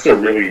just a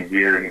really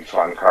weird and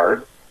fun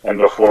card. And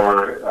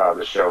before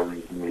the show,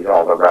 you can meet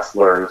all the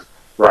wrestlers.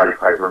 Roddy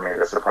Piper made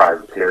a surprise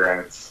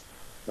appearance,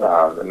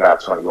 and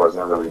that's when he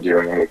wasn't really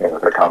doing anything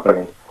with the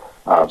company.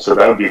 So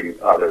that would be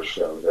the other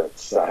show that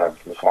I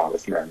have the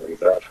fondest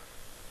memories of.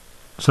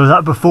 So was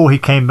that before he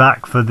came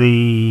back for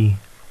the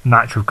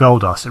match with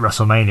Goldust at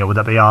WrestleMania, or would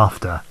that be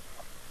after?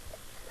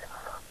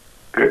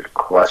 Good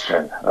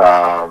question.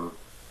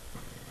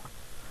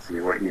 See,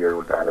 what year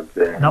would that have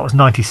been? That was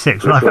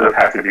 96. This would have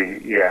had to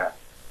be, yeah.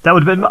 That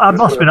would have been. It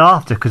must have been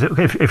after, because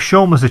if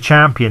Shawn was the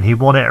champion, he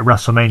won it at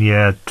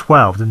WrestleMania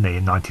 12, didn't he,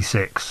 in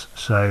 '96?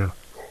 So.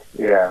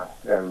 Yeah,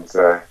 and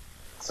so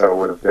it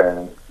would have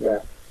been,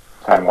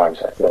 timeline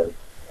check there.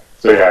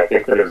 So yeah, I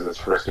think that it was his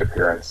first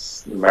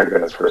appearance. It might have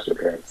been his first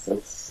appearance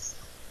since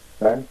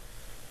then.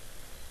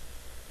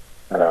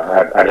 I don't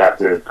know. I'd have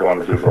to go on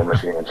the Google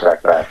machine and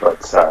check that, but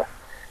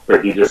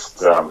he just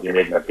he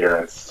made an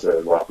appearance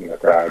to welcome the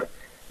crowd,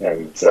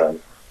 and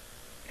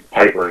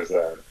Piper's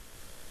a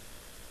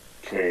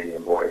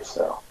Canadian boy,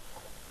 so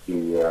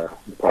he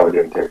probably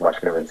didn't take much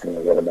convincing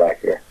to get him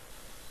back here.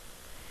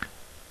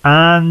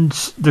 And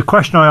the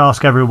question I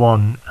ask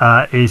everyone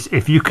is,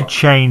 if you could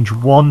change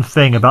one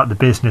thing about the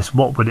business,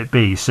 what would it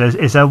be? So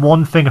is there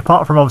one thing,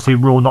 apart from obviously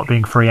Raw not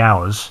being 3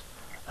 hours,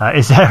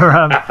 is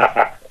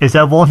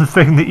there one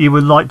thing that you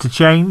would like to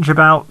change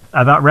about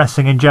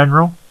wrestling in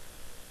general?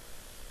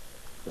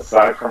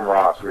 Aside from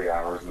Raw 3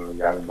 hours and the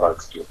Young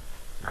Bucks just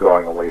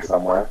going away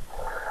somewhere,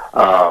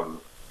 I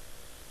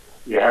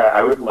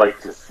would like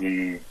to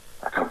see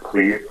a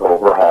complete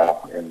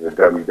overhaul in the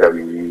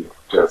WWE.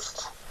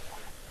 Just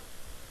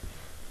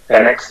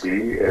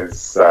NXT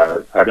is,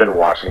 I've been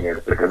watching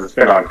it because it's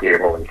been on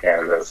cable in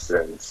Canada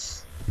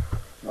since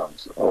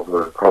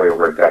probably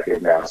over a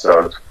decade now.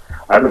 So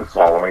I've been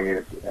following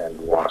it and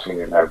watching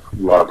it, and I've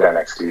loved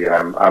NXT,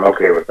 and I'm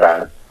okay with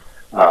that.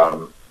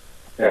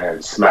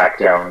 And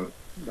SmackDown,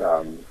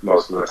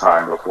 most of the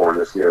time before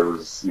this year,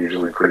 was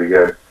usually pretty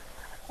good.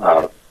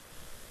 But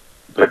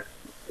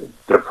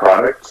the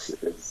product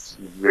is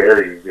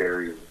very,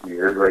 very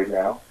weird right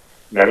now.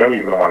 And I don't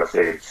even want to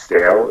say it's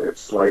stale.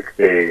 It's like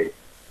they've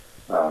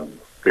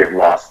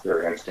lost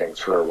their instincts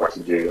for what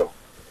to do.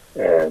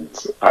 And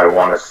I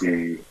want to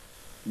see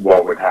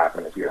what would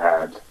happen if you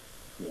had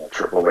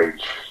Triple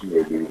H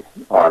maybe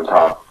on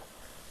top,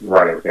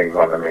 running things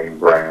on the main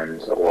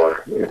brand,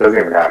 or it doesn't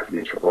even have to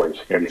be Triple H,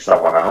 it can be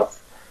someone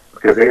else,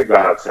 because they've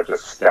got such a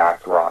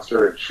stacked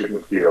roster, it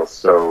shouldn't feel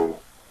so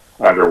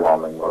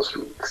underwhelming most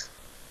weeks.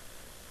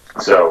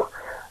 So,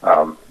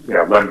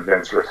 let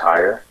Vince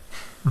retire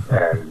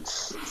and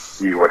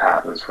see what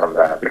happens from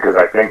that, because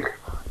I think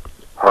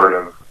part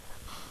of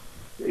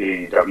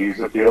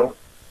AEW's appeal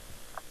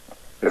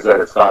is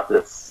that it's got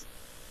this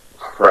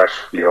fresh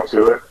feel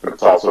to it, but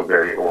it's also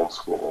very old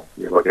school.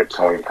 You look at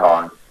Tony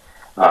Khan,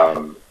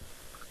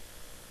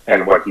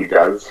 and what he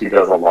does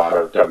a lot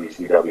of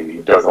WCW,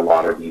 he does a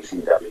lot of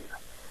ECW,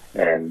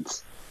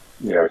 and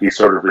he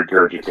sort of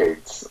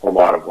regurgitates a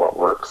lot of what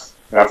works.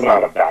 And that's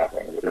not a bad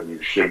thing, because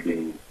you should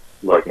be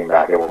looking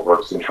back at what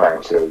works and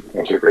trying to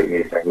integrate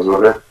new things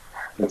with it.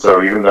 And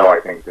so even though I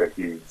think that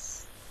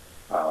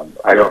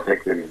I don't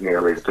think that he's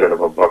nearly as good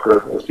of a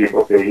booker as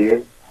people say he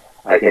is,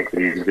 I think that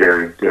he's a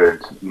very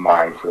good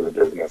mind for the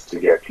business to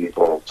get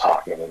people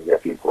talking and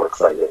get people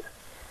excited.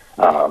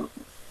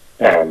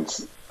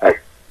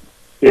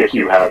 If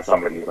you had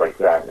somebody like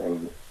that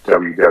in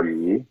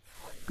WWE,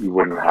 you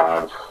wouldn't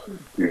have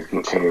these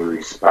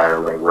continually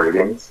spiraling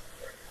ratings.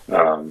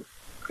 And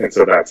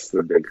so that's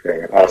the big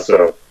thing. And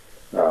also,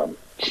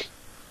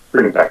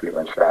 bring Becky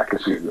Lynch back,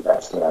 because she's the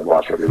best, and I'd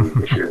watch every week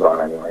if she was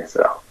on anyway.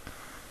 So.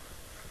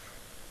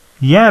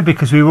 Yeah,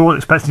 because we were all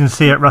expecting to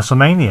see her at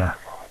WrestleMania.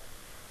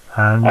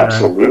 And,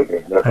 absolutely.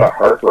 That's a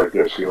heartbreak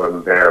if she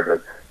wasn't there,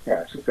 but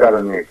yeah, she's got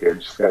a new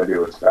kid. She's got to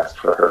do what's best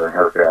for her and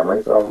her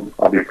family, so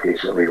I'll be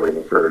patiently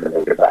waiting for her to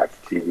make it back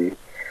to TV.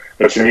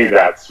 But to me,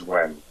 that's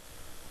when,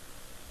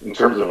 in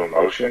terms of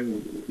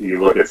emotion,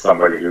 you look at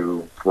somebody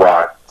who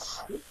brought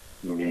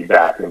me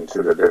back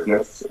into the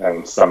business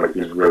and somebody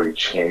who's really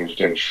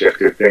changed and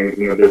shifted things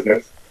in the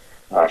business.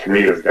 For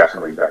me, it's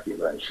definitely Becky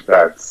Lynch.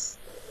 That's,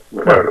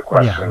 without a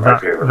question, my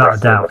favorite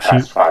wrestler of the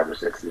past 5 or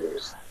 6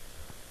 years.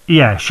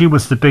 Yeah, she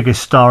was the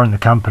biggest star in the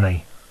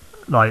company,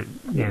 like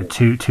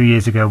 2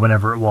 years ago,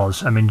 whenever it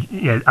was. I mean,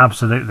 yeah,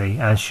 absolutely.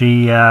 I've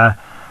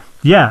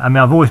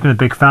always been a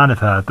big fan of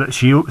her, but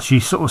she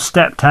sort of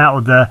stepped out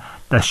of the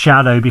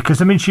shadow,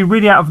 because, I mean, she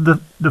really, out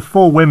of the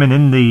 4 women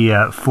in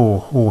the 4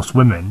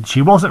 horsewomen,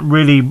 she wasn't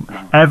really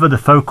ever the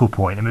focal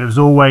point. I mean, it was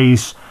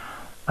always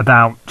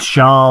about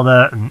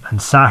Charlotte and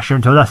Sasha,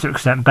 and to a lesser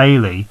extent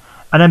Bayley.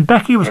 And then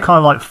Becky was kind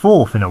of like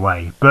 4th in a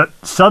way, but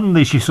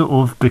suddenly she sort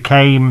of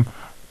became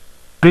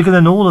bigger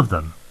than all of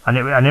them, and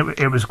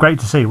it was great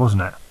to see,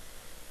 wasn't it?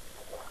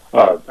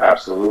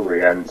 Absolutely,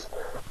 and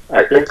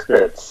I think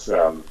that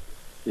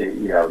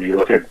you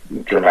look at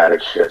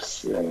dramatic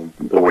shifts in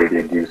the way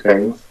they do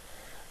things.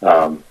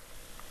 The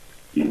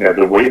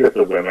way that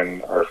the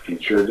women are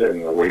featured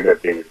and the way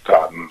that they've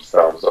gotten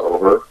themselves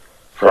over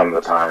from the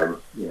time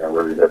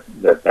really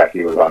that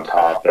Becky was on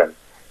top, and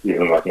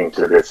even looking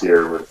to this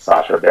year with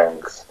Sasha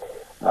Banks,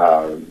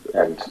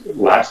 and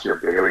last year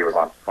Bayley was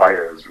on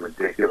fire. It was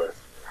ridiculous.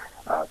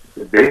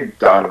 They've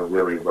done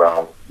really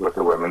well with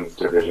the women's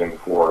division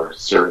for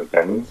certain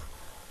things,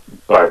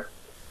 but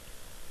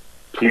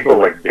people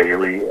like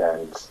Bailey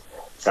and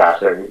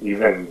Sasha,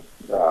 even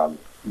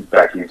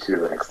Becky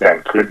to an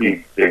extent, could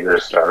be bigger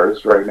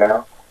stars right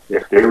now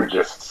if they would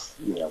just,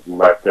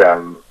 let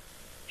them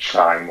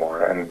shine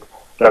more. And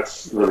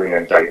that's really an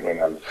indictment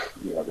of,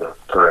 the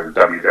current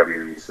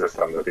WWE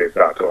system that they've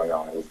got going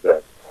on, is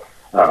that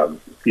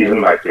even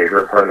my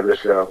favorite part of the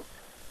show,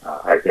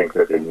 I think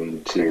that they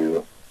need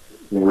to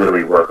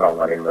really work on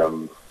letting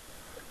them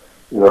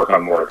work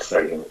on more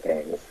exciting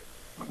things.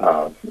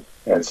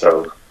 And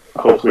so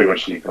hopefully when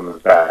she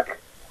comes back,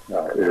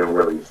 it'll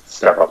really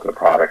step up the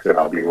product, and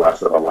I'll be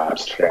less of a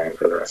lapsed fan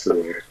for the rest of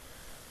the year.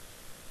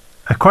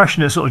 A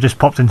question that sort of just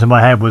popped into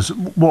my head was,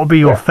 what would be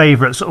your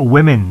favourite sort of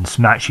women's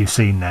match you've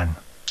seen then?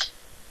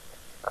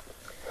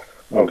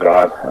 Oh,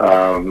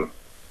 God.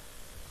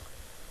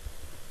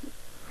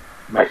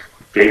 My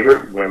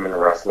favorite women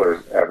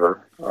wrestlers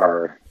ever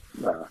are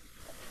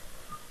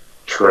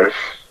Trish,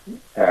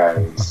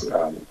 and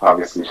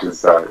obviously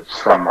she's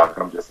from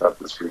Markham, just up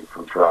the street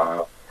from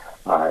Toronto,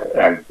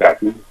 and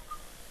Becky.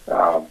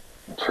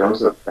 In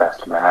terms of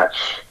best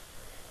match,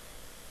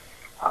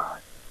 oh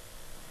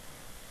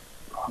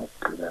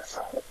goodness,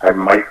 I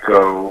might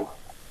go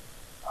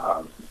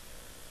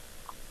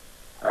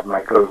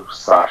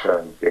Sasha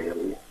and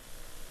Bailey.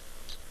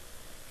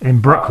 In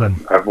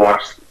Brooklyn. I've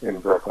watched in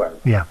Brooklyn.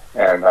 Yeah.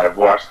 And I've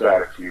watched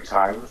that a few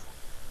times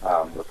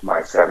with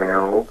my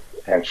 7-year-old,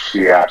 and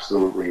she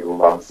absolutely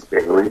loves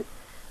Bailey.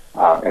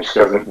 And she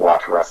doesn't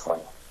watch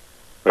wrestling,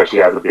 but she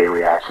has a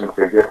Bailey action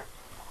figure,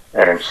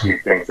 and she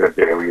thinks that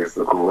Bailey is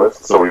the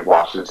coolest. So we've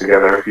watched it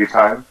together a few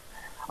times,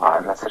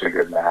 and that's such a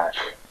good match.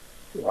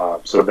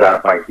 So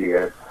that might be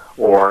it.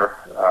 Or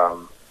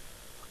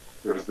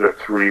there's the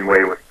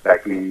 3-way with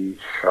Becky,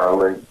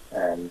 Charlotte,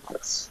 and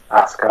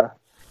Asuka,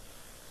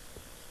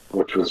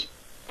 which was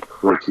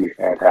pretty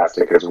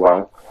fantastic as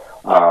well.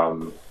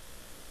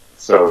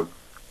 So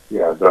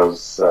yeah,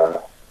 those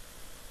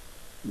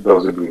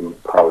would be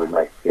probably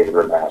my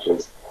favorite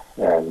matches,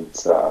 and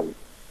I'll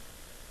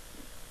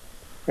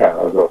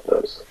go with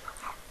those.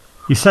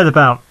 You said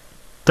about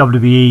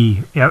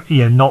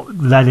WWE, not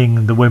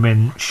letting the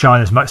women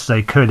shine as much as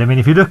they could. I mean,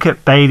 if you look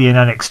at Bayley in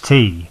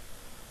NXT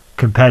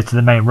compared to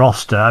the main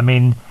roster, I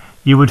mean,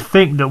 you would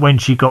think that when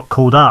she got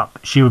called up,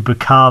 she would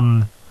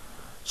become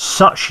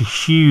such a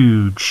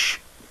huge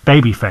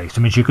babyface.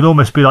 I mean, she could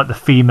almost be like the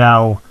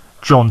female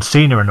John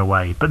Cena in a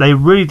way, but they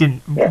really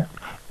didn't. Yeah.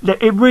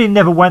 It really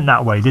never went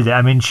that way, did it?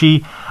 I mean,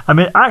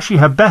 actually,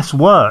 her best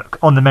work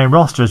on the main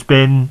roster has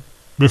been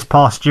this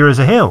past year as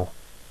a heel.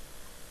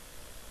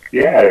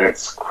 Yeah,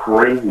 it's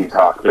crazy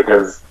talk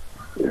because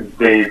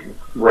they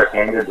were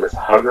handed this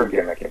hugger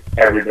gimmick and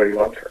everybody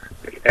loved her.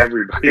 Like,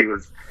 everybody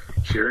was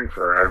cheering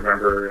for her. I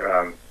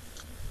remember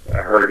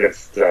her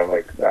against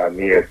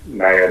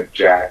Nia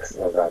Jax,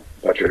 I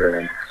butchered her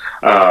name,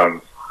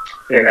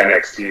 in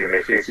NXT, and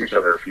they faced each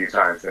other a few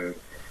times, and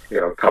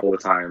a couple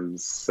of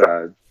times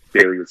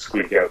Bayley would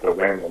squeak out the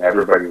win, and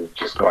everybody was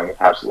just going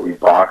absolutely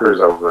bonkers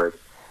over it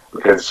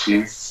because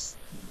she's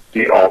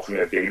the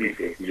ultimate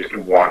babyface. You just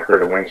want her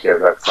to win. She has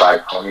that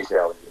side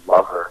ponytail, and you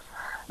love her.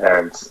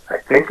 And I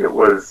think it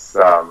was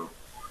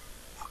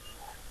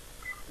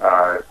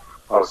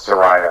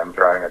Saraya. I'm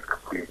drawing a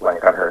complete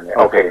blank on her name.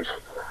 Oh, Paige.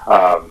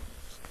 I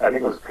think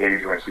it was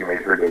Paige when she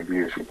made her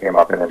debut. She came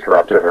up and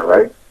interrupted her,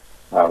 right?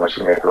 When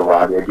she made her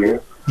Raw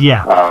debut.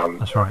 Yeah,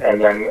 that's right.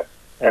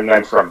 And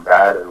then from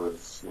that, it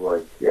was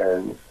like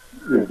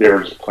they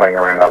were just playing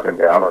around up and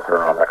down with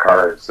her on the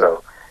card.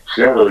 So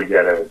she didn't really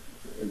get a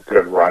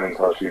good run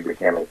until she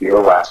became a heel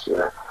last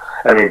year.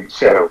 I mean,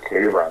 she had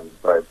okay runs,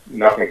 but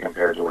nothing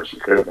compared to what she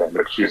could have been.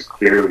 But she's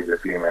clearly the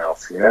female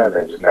Cena, and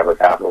they just never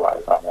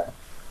capitalized on that.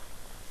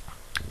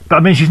 But I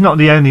mean, she's not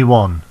the only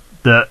one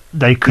that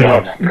they could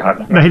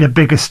have made a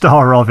bigger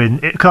star of.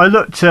 I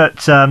looked at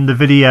the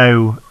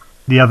video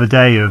the other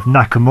day of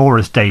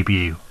Nakamura's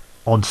debut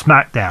on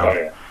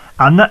SmackDown,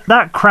 and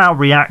that crowd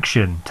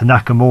reaction to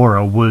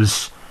Nakamura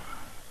was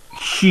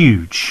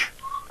huge.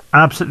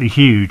 Absolutely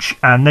huge,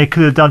 and they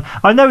could have done.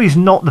 I know he's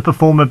not the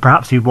performer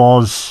perhaps he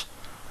was,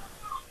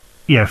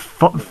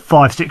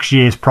 5-6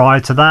 years prior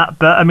to that,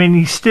 but I mean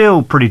he's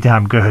still pretty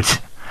damn good.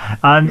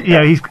 And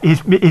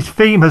his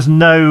theme has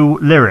no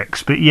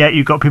lyrics, but yet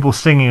you've got people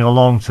singing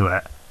along to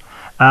it.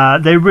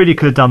 They really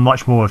could have done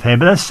much more with him,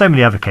 but there's so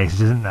many other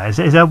cases, isn't there?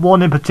 Is there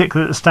one in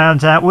particular that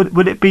stands out?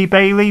 Would it be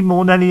Bayley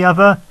more than any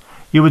other?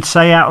 You would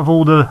say out of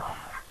all the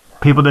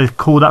people they've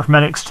called up from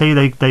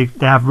NXT, they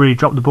have really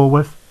dropped the ball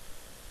with.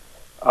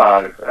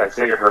 I'd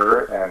say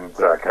her and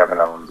Kevin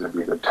Owens would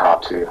be the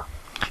top two.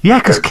 Yeah,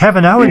 because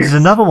Kevin Owens is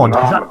another one.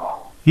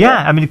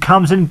 I mean, he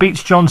comes in,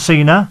 beats John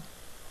Cena,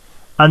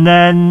 and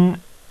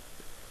then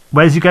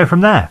where does he go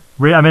from there?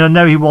 I mean, I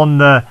know he won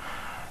the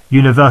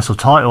Universal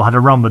title, had a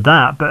run with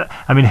that, but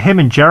I mean, him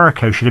and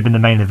Jericho should have been the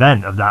main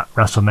event of that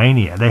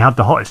WrestleMania. They had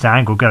the hottest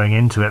angle going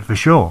into it for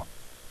sure.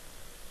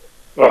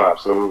 Well,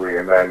 absolutely.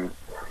 And then,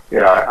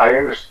 I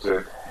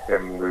understood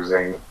him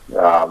losing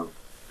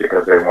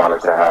because they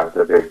wanted to have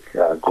the big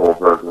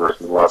Goldberg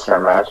versus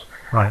Lesnar match.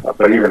 Right.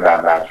 But even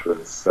that match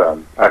was,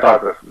 I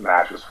thought the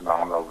match was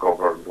phenomenal.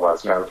 Goldberg and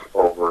Lesnar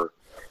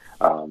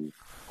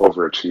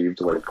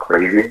overachieved like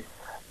crazy,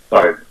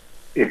 but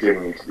it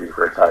didn't need to be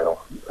for a title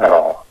at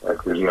all.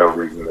 Like, there's no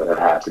reason that it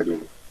had to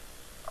be.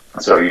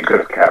 So you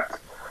could have kept,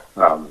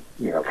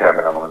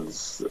 Kevin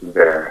Owens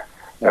there.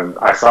 And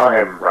I saw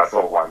him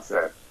wrestle once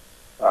at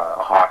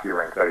a hockey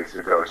rink that I used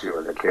to go to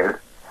as a kid.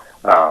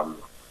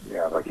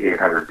 Like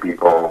 800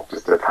 people,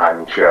 just a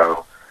tiny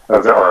show. That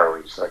was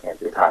early, so I can't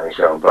do a tiny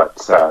show. But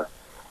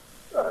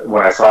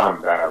when I saw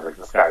him then, I was like,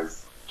 this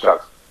guy's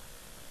just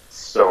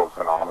so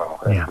phenomenal.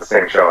 Yeah. The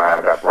same show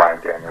had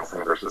Bryan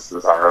Danielson versus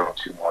Cesaro,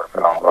 two more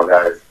phenomenal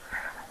guys.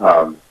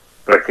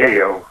 But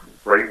KO,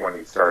 right when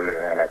he started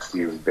in NXT,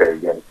 he was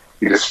big, and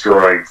he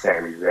destroyed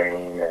Sami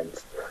Zayn, and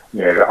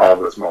all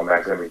this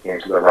momentum. He came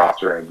to the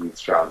roster and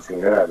beats John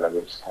Cena, and then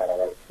they're just kind of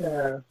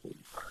like,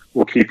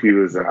 we'll keep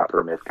you as an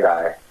upper mid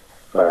guy.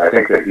 But I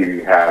think that he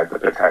had the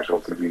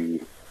potential to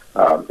be,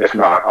 if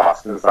not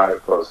Austin's side,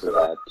 close to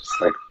that.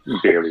 Just like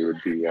Bayley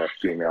would be a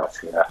female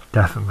Cena.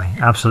 Definitely,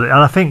 absolutely. And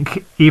I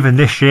think even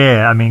this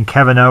year, I mean,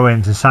 Kevin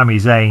Owens and Sami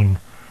Zayn,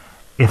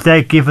 if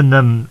they're given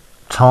them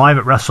time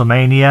at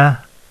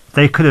WrestleMania,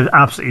 they could have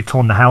absolutely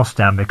torn the house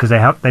down, because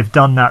they've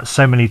done that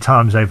so many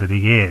times over the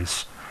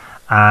years.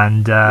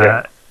 And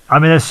I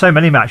mean, there's so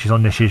many matches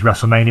on this year's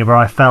WrestleMania where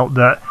I felt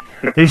that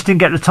they just didn't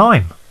get the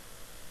time.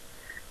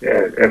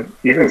 Yeah, and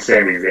even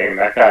Sami Zayn,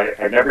 that guy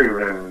had never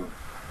even,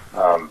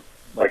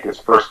 his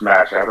first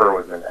match ever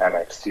was in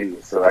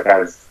NXT, so that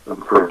guy's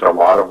improved a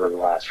lot over the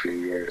last few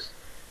years,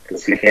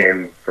 because he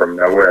came from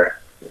nowhere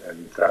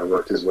and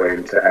worked his way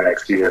into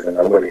NXT as a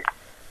nobody.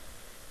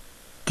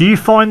 Do you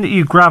find that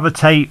you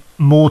gravitate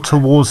more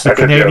towards the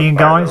Canadian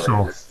guys?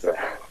 Or?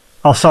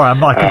 Oh,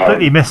 sorry, I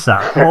completely missed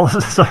that.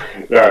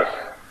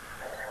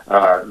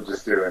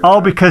 Just doing.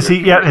 Oh, because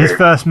his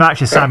first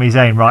match is Sami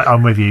Zayn, right?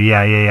 I'm with you.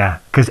 Yeah.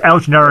 Because El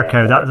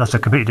Generico, that's a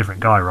completely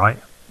different guy, right?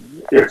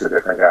 It's a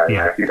different guy.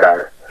 Yeah, he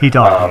died. He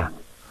died.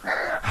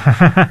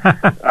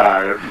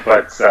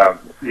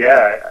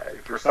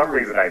 For some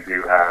reason, I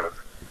do have.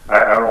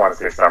 I don't want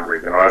to say some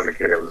reason. When I was a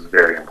kid, it was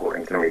very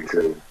important to me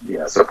to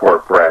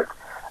support Bret,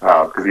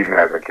 because even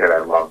as a kid, I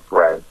loved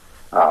Bret,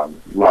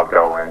 loved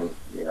Owen,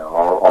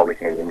 all the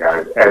Canadian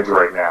guys. Edge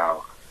right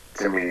now,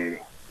 to me,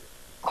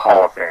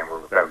 Hall of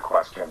Famer without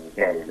question. You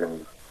can't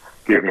even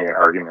give me an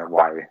argument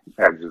why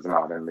Edge is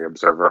not in the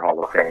Observer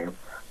Hall of Fame.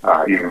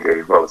 Even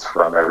Dave votes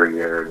for him every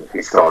year, and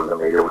he still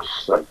hasn't made it, which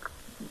is like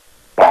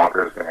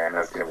bonkers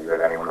bananas to me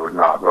that anyone would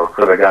not vote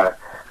for the guy.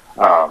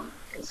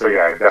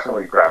 I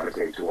definitely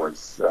gravitate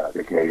towards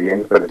the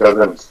Canadians, but it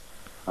doesn't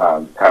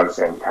have the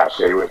same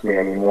cachet with me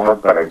anymore.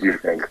 But I do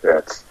think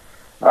that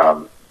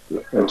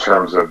in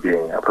terms of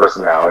being a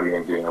personality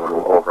and being a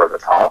little over the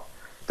top,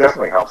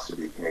 definitely helps to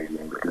be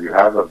Canadian, because you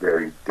have a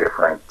very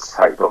different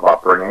type of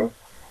upbringing,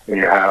 and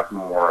you have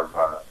more of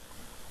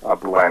a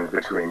blend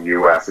between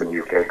US and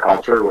UK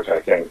culture, which I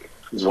think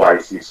is why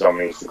you see so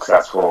many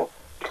successful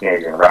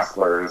Canadian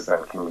wrestlers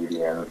and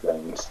comedians,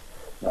 and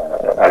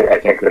I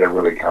think that it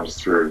really comes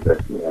through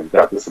that you've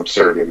got this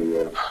absurdity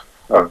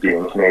of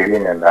being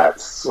Canadian, and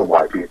that's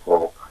why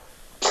people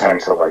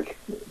tend to like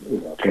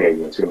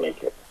Canadians who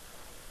make it.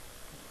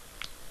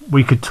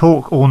 We could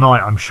talk all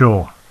night, I'm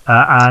sure.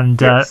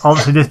 Yes.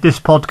 Obviously this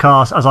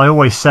podcast, as I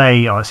always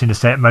say, I seem to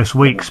say it most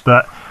weeks,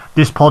 but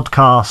this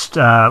podcast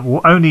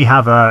will only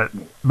have a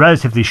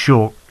relatively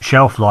short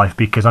shelf life,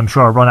 because I'm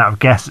sure I'll run out of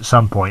guests at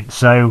some point.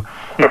 So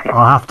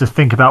I'll have to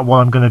think about what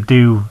I'm going to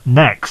do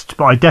next.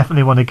 But I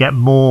definitely want to get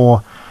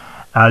more,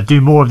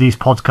 do more of these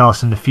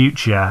podcasts in the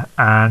future.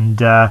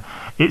 And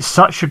it's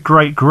such a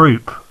great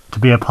group to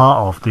be a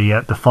part of,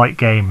 the Fight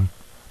Game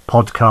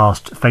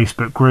podcast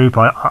Facebook group.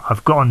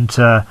 I've gotten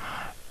to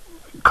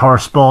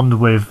correspond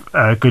with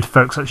good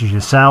folks such as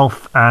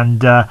yourself,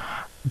 and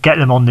get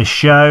them on this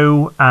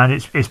show, and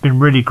it's been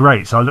really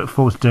great. So I look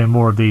forward to doing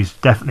more of these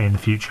definitely in the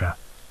future.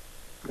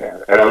 Yeah,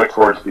 and I look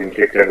forward to being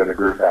kicked out of the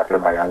group after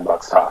my Young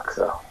Bucks talk.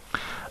 So.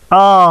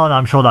 Oh, no,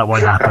 I'm sure that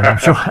won't happen.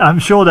 I'm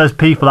sure there's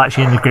people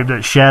actually in the group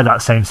that share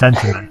that same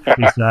sentiment.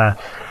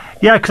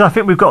 Because I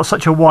think we've got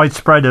such a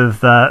widespread of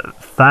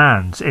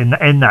fans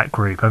in that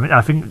group. I mean,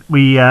 I think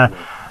we, not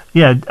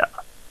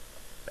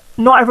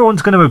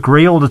everyone's going to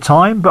agree all the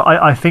time, but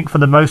I think for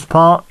the most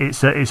part,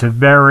 it's a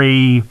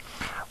very,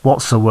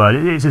 what's the word?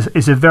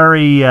 It's a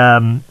very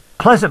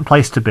pleasant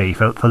place to be,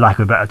 for lack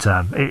of a better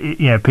term.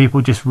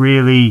 People just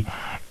really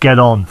get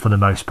on for the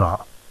most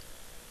part.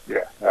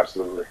 Yeah,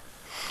 absolutely.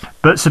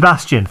 But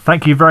Sebastian,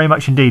 thank you very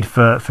much indeed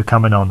for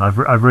coming on.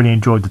 I've really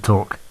enjoyed the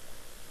talk.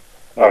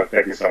 Oh,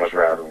 thank you so much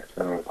for having me. It's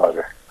been a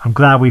pleasure. I'm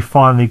glad we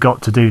finally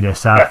got to do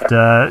this after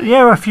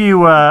a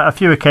few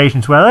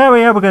occasions where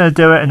we're going to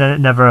do it, and then it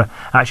never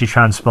actually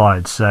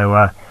transpired.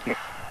 So,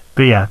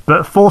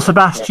 but for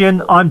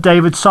Sebastian, I'm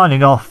David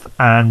signing off,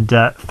 and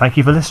thank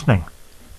you for listening.